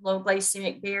shakes with low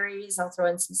glycemic berries. I'll throw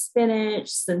in some spinach,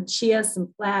 some chia,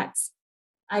 some flax.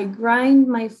 I grind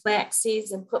my flax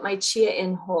seeds and put my chia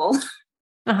in whole.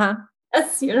 Uh-huh.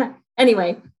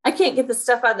 Anyway, I can't get the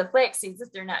stuff out of the flax seeds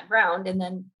if they're not ground. And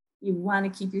then you want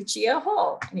to keep your chia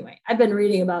whole. Anyway, I've been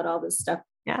reading about all this stuff.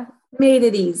 Yeah. Made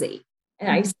it easy.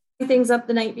 And I set things up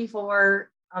the night before.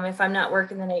 If I'm not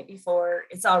working the night before,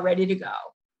 it's all ready to go.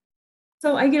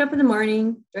 So I get up in the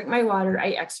morning, drink my water.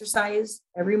 I exercise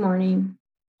every morning.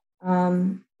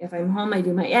 If I'm home, I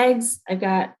do my eggs. I've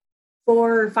got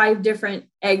 4 or 5 different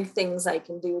egg things I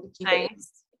can do to keep it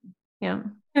interesting. Yeah.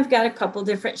 I've got a couple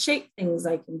different shape things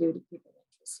I can do to keep it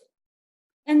interesting.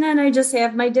 And then I just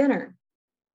have my dinner.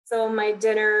 So my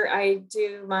dinner, I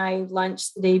do my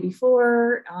lunch the day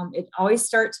before. It always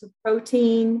starts with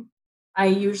protein. I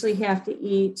usually have to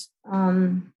eat,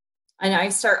 and I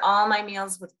start all my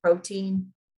meals with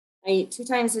protein. I eat 2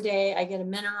 times a day. I get a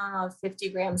minimum of 50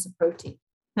 grams of protein.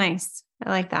 Nice. I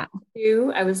like that.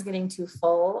 I was getting too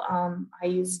full. I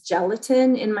use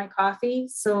gelatin in my coffee.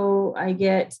 So I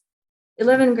get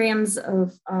 11 grams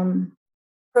of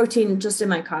protein just in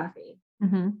my coffee.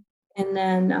 Mm-hmm. And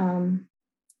then,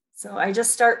 so I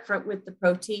just start with the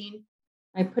protein.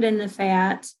 I put in the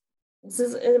fat. This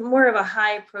is more of a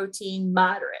high protein,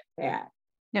 moderate fat.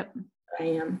 Yep. I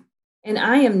am. And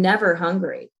I am never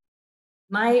hungry.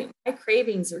 My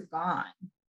cravings are gone.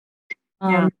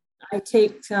 Yeah. I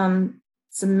take some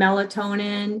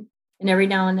melatonin, and every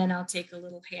now and then I'll take a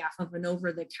little half of an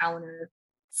over-the-counter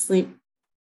sleep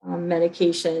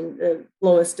medication, the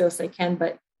lowest dose I can,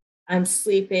 but I'm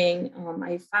sleeping.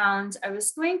 I found I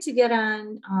was going to get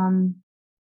on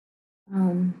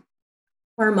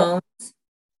hormones,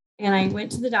 and I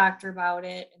went to the doctor about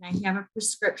it, and I have a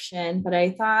prescription, but I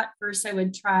thought first I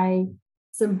would try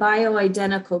some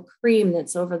bioidentical cream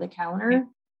that's over the counter.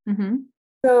 Mm-hmm.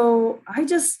 So I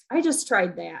just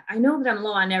tried that. I know that I'm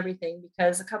low on everything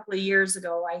because a couple of years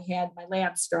ago I had my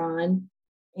labs drawn,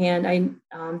 and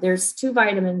there's 2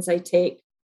 vitamins I take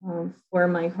for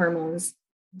my hormones,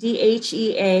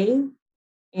 DHEA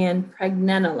and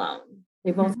pregnenolone.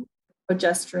 They both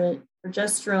progesterone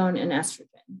and estrogen.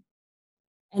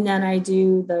 And then I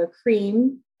do the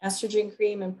cream, estrogen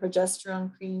cream and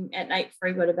progesterone cream at night before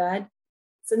I go to bed.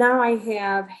 So now I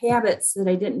have habits that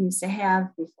I didn't used to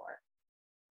have before.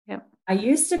 Yep. I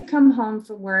used to come home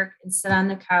from work and sit on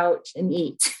the couch and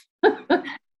eat.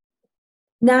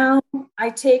 Now I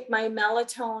take my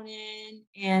melatonin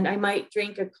and I might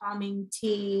drink a calming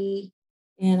tea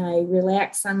and I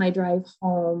relax on my drive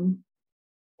home.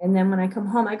 And then when I come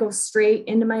home, I go straight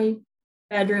into my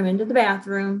bedroom, into the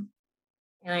bathroom,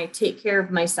 and I take care of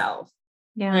myself.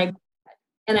 Yeah.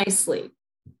 And I sleep.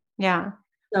 Yeah.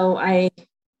 So I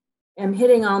am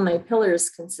hitting all my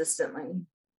pillars consistently.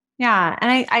 Yeah.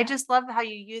 And I just love how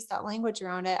you use that language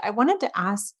around it. I wanted to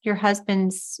ask your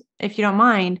husband's, if you don't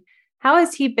mind, how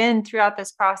has he been throughout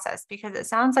this process? Because it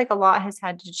sounds like a lot has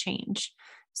had to change.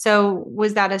 So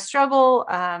was that a struggle?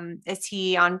 Is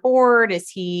he on board? Is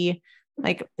he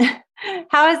like,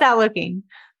 how is that looking?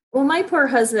 Well, my poor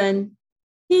husband,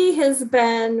 he has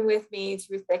been with me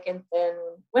through thick and thin,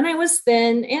 when I was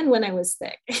thin and when I was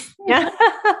thick. Yeah.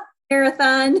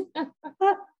 Marathon.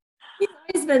 He's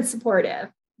always been supportive.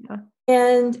 Yeah.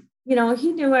 And,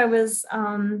 he knew I was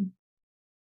trying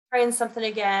something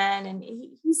again. And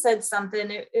he said something,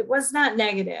 it was not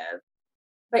negative,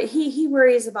 but he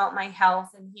worries about my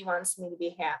health and he wants me to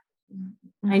be happy.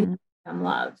 Mm-hmm. I know I'm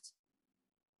loved.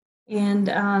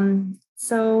 And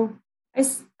so I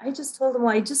just told him,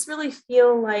 well, I just really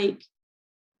feel like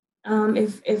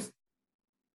if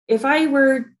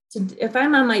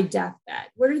I'm on my deathbed,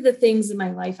 what are the things in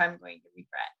my life I'm going to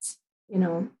regret?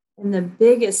 And the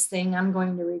biggest thing I'm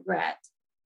going to regret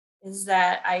is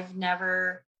that I've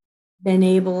never been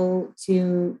able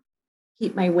to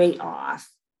keep my weight off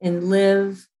and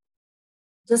live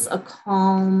just a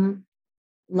calm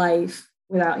life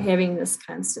without having this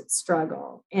constant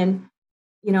struggle. And,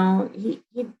 he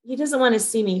doesn't want to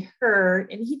see me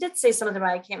hurt. And he did say something about,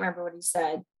 I can't remember what he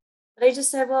said, but I just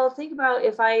said, well, think about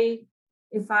if I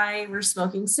were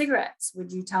smoking cigarettes,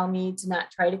 would you tell me to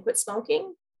not try to quit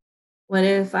smoking? What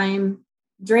if I'm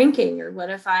drinking, or what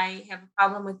if I have a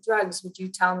problem with drugs? Would you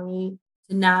tell me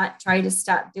to not try to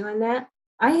stop doing that?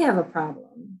 I have a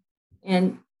problem,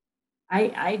 and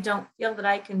I don't feel that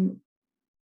I can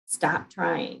stop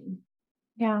trying.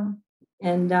 Yeah.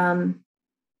 And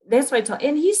that's what I told,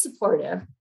 and he's supportive.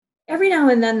 Every now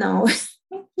and then, though,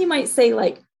 he might say,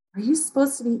 like, are you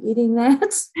supposed to be eating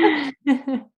that?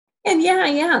 And yeah, I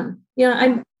am.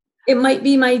 It might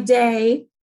be my day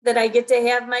that I get to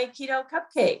have my keto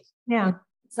cupcake. Yeah.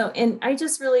 So, and I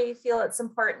just really feel it's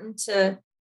important to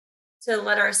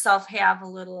let ourselves have a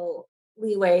little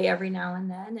leeway every now and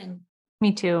then. And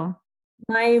me too.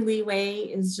 My leeway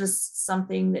is just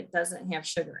something that doesn't have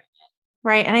sugar in it.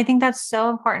 Right. And I think that's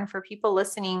so important for people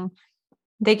listening.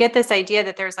 They get this idea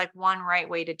that there's like one right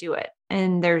way to do it,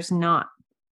 and there's not.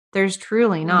 There's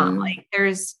truly not. Mm-hmm. Like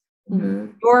there's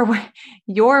Mm-hmm.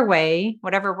 your way,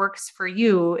 whatever works for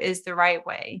you is the right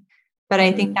way. But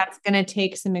I think Mm-hmm. that's going to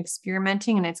take some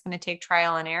experimenting, and it's going to take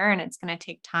trial and error, and it's going to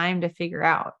take time to figure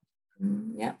out.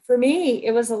 Yeah. For me,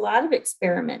 it was a lot of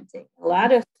experimenting, a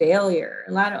lot of failure,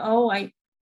 a lot of,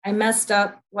 I messed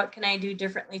up. What can I do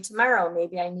differently tomorrow?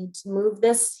 Maybe I need to move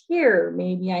this here.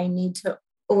 Maybe I need to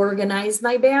organize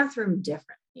my bathroom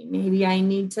differently. Maybe I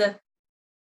need to,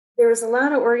 there was a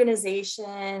lot of organization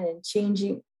and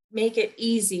changing, make it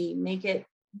easy, make it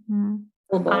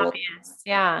Obvious.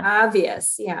 Yeah.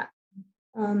 obvious. Yeah.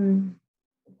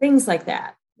 Things like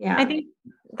that. Yeah. I think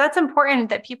that's important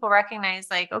that people recognize,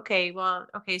 like, okay,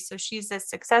 so she's a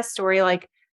success story. Like,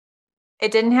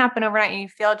 it didn't happen overnight and you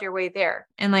failed your way there.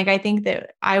 And like, I think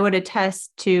that I would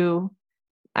attest to,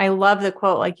 I love the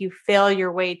quote, like, you fail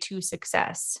your way to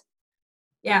success.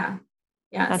 Yeah.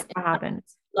 Yes. That's what happens.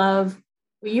 Love.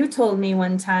 Well, you told me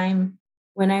one time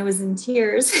when I was in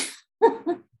tears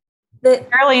that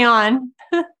Early on.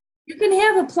 you can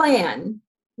have a plan,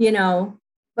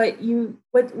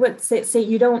 but say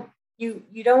you don't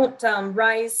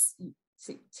rise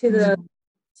to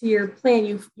your plan.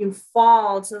 You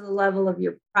fall to the level of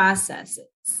your processes.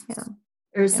 Yeah.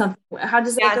 Or something. How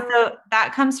does that go? So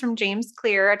that comes from James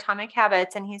Clear, Atomic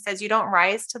Habits. And he says, you don't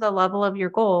rise to the level of your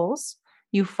goals.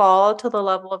 You fall to the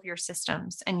level of your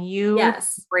systems, and you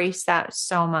embrace that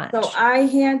so much. So I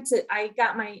had to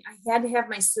have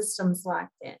my systems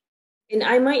locked in. And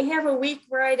I might have a week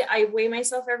where I weigh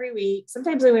myself every week.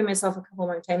 Sometimes I weigh myself a couple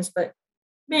more times, but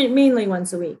mainly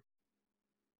once a week.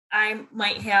 I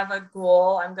might have a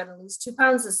goal. I'm going to lose 2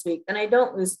 pounds this week. Then I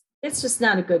don't lose. It's just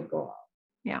not a good goal.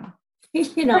 Yeah.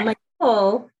 My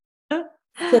goal is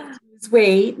to lose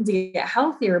weight and to get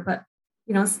healthier. But,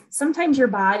 sometimes your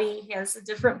body has a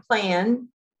different plan.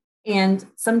 And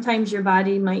sometimes your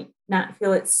body might not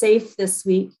feel it's safe this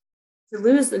week to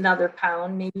lose another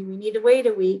pound. Maybe we need to wait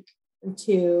a week or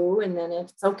two. And then if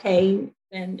it's okay,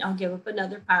 then I'll give up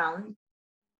another pound.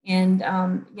 And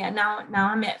now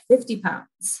I'm at 50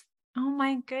 pounds. Oh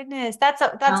my goodness. That's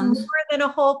more than a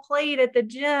whole plate at the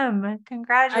gym.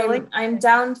 Congratulations. I'm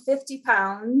down 50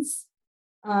 pounds.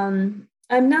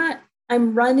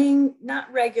 I'm running,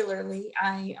 not regularly.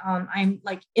 I'm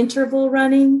like interval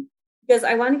running because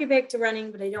I want to get back to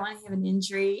running, but I don't want to have an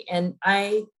injury. And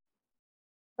I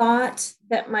thought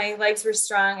that my legs were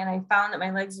strong, and I found that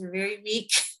my legs were very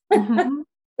weak.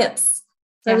 Hips.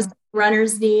 So I was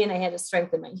runner's knee, and I had to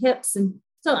strengthen my hips. And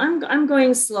so I'm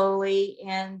going slowly,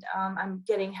 and I'm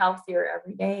getting healthier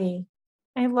every day.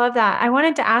 I love that. I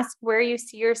wanted to ask where you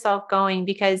see yourself going,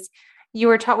 because we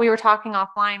were talking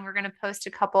offline. We're going to post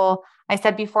a couple, I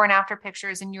said, before and after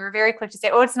pictures, and you were very quick to say,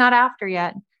 oh, it's not after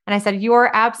yet. And I said, you're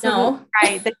absolutely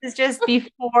right. This is just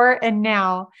before and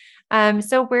now.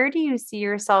 So where do you see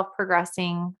yourself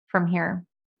progressing from here?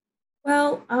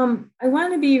 Well, I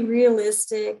want to be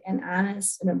realistic and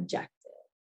honest and objective.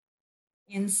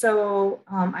 And so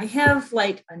I have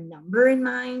like a number in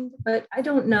mind, but I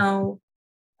don't know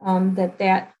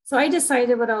so I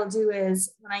decided what I'll do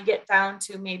is when I get down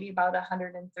to maybe about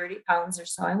 130 pounds or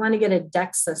so, I want to get a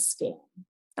DEXA scan.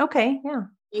 Okay. Yeah.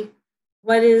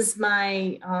 What is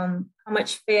my, how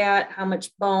much fat, how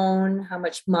much bone, how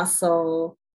much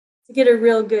muscle, to get a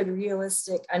real good,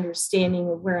 realistic understanding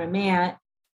of where I'm at,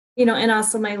 and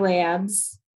also my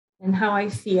labs and how I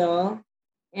feel.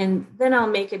 And then I'll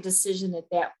make a decision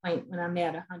at that point when I'm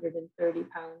at 130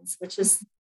 pounds, which is,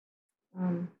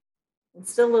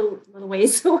 it's still a little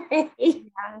ways away.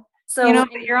 Yeah. So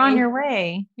you're on your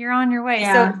way. You're on your way.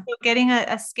 Yeah. So getting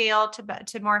a scale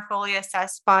to more fully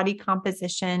assess body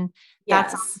composition,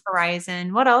 that's on the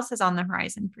horizon. What else is on the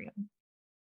horizon for you?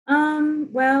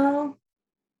 Well,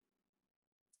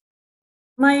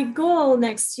 my goal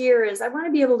next year is I want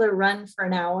to be able to run for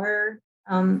an hour.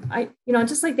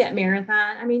 Just like that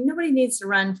marathon. I mean, nobody needs to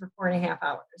run for 4.5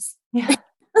 hours. Yeah.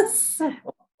 So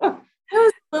that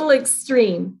was a little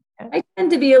extreme. I tend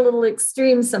to be a little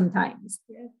extreme sometimes.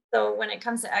 Yeah. So when it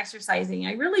comes to exercising,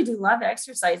 I really do love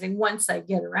exercising once I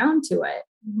get around to it.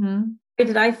 Mm-hmm. Why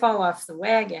did I fall off the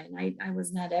wagon? I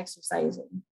was not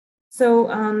exercising. So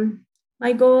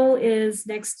my goal is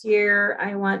next year,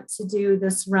 I want to do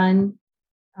this run.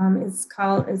 It's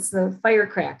the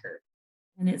Firecracker,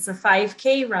 and it's a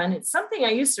 5K run. It's something I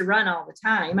used to run all the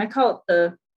time. I call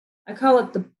it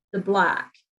the block.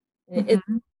 Mm-hmm. It's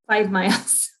 5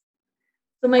 miles.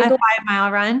 So my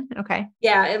 5-mile run. Okay.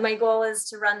 Yeah. And my goal is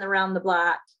to run around the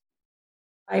block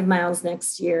 5 miles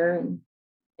next year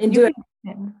and do it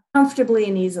comfortably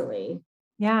and easily.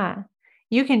 Yeah.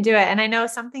 You can do it. And I know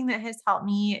something that has helped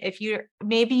me,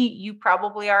 maybe you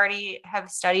probably already have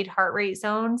studied heart rate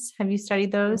zones. Have you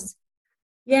studied those?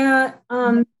 Yeah.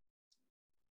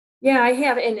 Yeah, I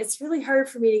have. And it's really hard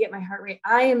for me to get my heart rate.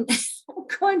 I am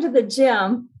going to the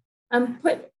gym. I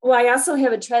also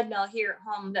have a treadmill here at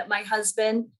home that my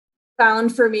husband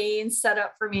found for me and set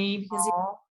up for me because he's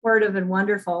supportive and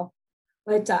wonderful.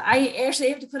 But I actually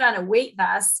have to put on a weight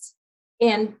vest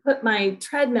and put my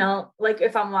treadmill, like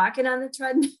if I'm walking on the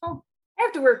treadmill, I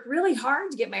have to work really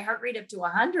hard to get my heart rate up to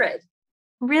 100.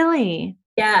 Really?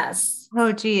 Yes.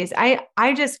 Oh, geez.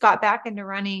 I just got back into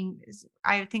running.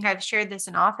 I think I've shared this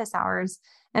in office hours,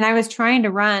 and I was trying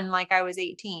to run like I was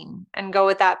 18 and go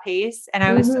with that pace. And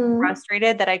I was so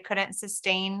frustrated that I couldn't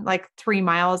sustain, like 3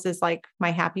 miles is like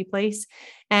my happy place.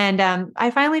 And I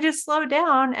finally just slowed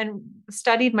down and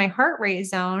studied my heart rate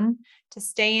zone to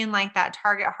stay in like that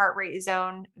target heart rate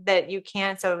zone that you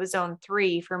can. So it was zone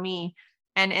 3 for me.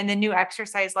 And in the new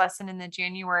exercise lesson in the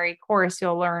January course,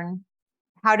 you'll learn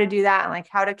how to do that and like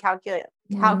how to calculate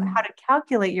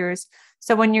yours.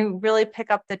 So when you really pick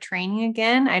up the training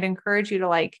again, I'd encourage you to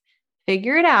like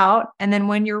figure it out. And then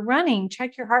when you're running,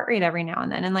 check your heart rate every now and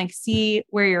then and like see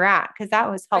where you're at. Cause that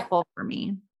was helpful for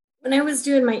me. When I was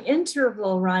doing my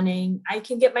interval running, I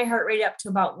can get my heart rate up to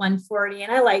about 140.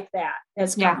 And I like that.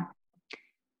 That's Yeah.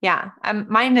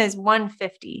 Mine is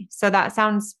 150. So that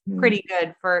sounds pretty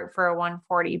good for a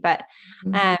 140, but,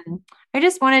 I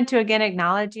just wanted to again,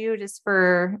 acknowledge you just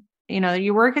for,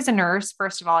 you work as a nurse.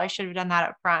 First of all, I should have done that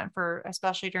up front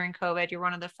especially during COVID, you're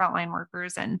one of the frontline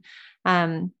workers and,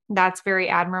 that's very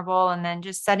admirable. And then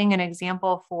just setting an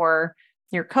example for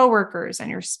your coworkers and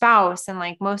your spouse. And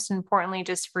like, most importantly,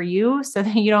 just for you so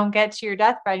that you don't get to your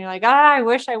deathbed and you're like, I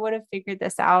wish I would have figured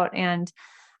this out. And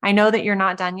I know that you're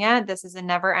not done yet. This is a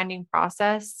never ending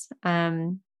process.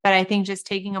 But I think just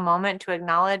taking a moment to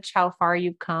acknowledge how far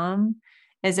you've come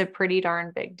is a pretty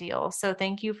darn big deal. So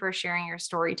thank you for sharing your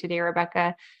story today,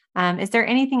 Rebecca. Is there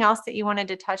anything else that you wanted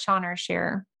to touch on or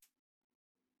share?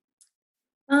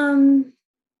 No,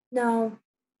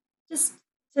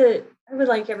 I would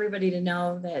like everybody to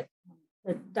know that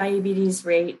the diabetes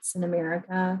rates in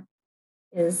America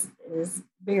is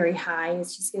very high.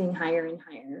 It's just getting higher and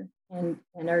higher. And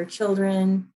our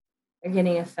children are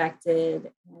getting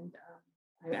affected. And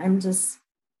I'm just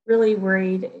really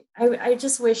worried. I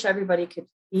just wish everybody could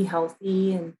be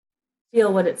healthy and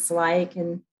feel what it's like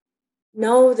and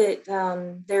know that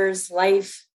there's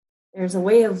life, there's a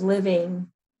way of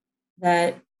living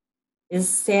that is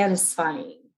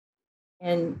satisfying.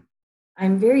 And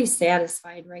I'm very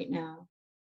satisfied right now.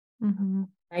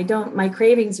 My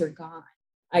cravings are gone.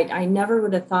 I never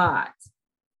would have thought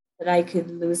that I could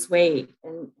lose weight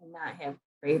and not have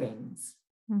cravings.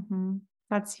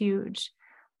 That's huge.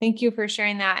 Thank you for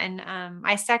sharing that. And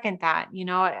I second that.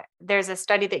 There's a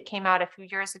study that came out a few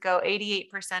years ago,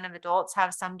 88% of adults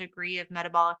have some degree of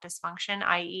metabolic dysfunction,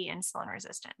 i.e. insulin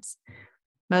resistance.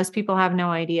 Most people have no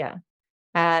idea.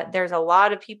 There's a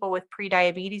lot of people with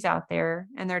pre-diabetes out there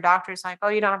and their doctor's like, oh,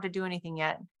 you don't have to do anything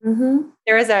yet.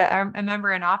 There is a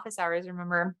member in office hours,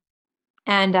 remember?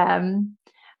 And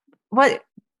was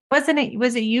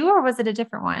it you or was it a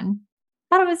different one?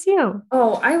 I thought it was you.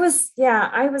 Oh, I was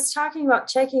talking about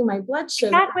checking my blood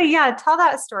sugar. Exactly. Yeah. Tell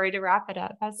that story to wrap it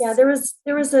up. There was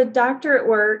a doctor at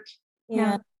work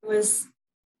and was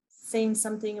saying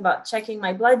something about checking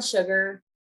my blood sugar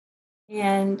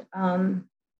and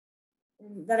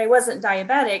that I wasn't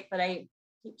diabetic, but I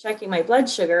keep checking my blood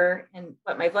sugar and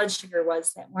what my blood sugar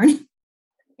was that morning.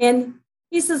 And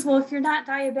he says, well, if you're not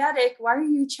diabetic, why are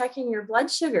you checking your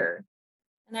blood sugar?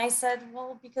 And I said,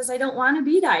 well, because I don't want to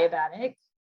be diabetic.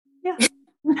 Yeah.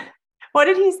 What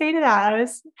did he say to that?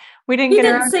 He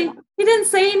didn't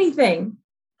say anything.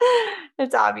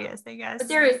 It's obvious, I guess.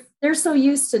 But they're so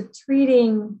used to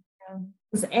treating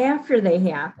things after they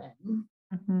happen.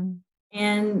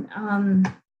 And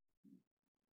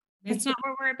it's not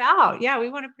what we're about. Yeah,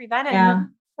 we want to prevent it in the first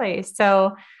place.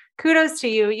 So kudos to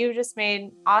you. You just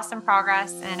made awesome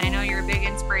progress. And I know you're a big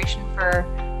inspiration for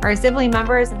our Zivly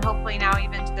members and hopefully now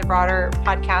even to the broader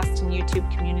podcast and YouTube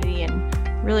community, and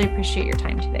really appreciate your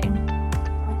time today.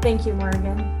 Thank you,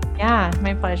 Morgan. Yeah,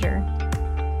 my pleasure.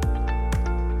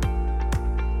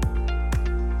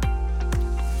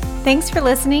 Thanks for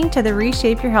listening to the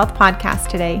Reshape Your Health podcast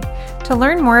today. To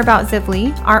learn more about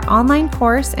Zivly, our online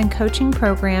course and coaching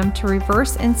program to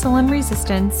reverse insulin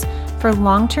resistance for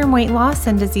long-term weight loss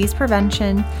and disease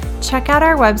prevention, check out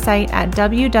our website at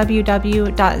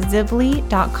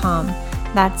www.zivly.com.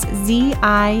 That's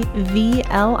ZIVLI.com.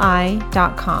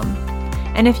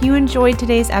 And if you enjoyed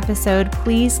today's episode,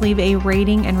 please leave a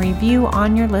rating and review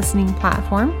on your listening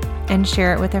platform. and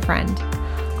share it with a friend.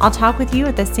 I'll talk with you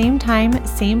at the same time,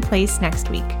 same place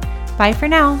next week. Bye for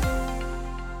now.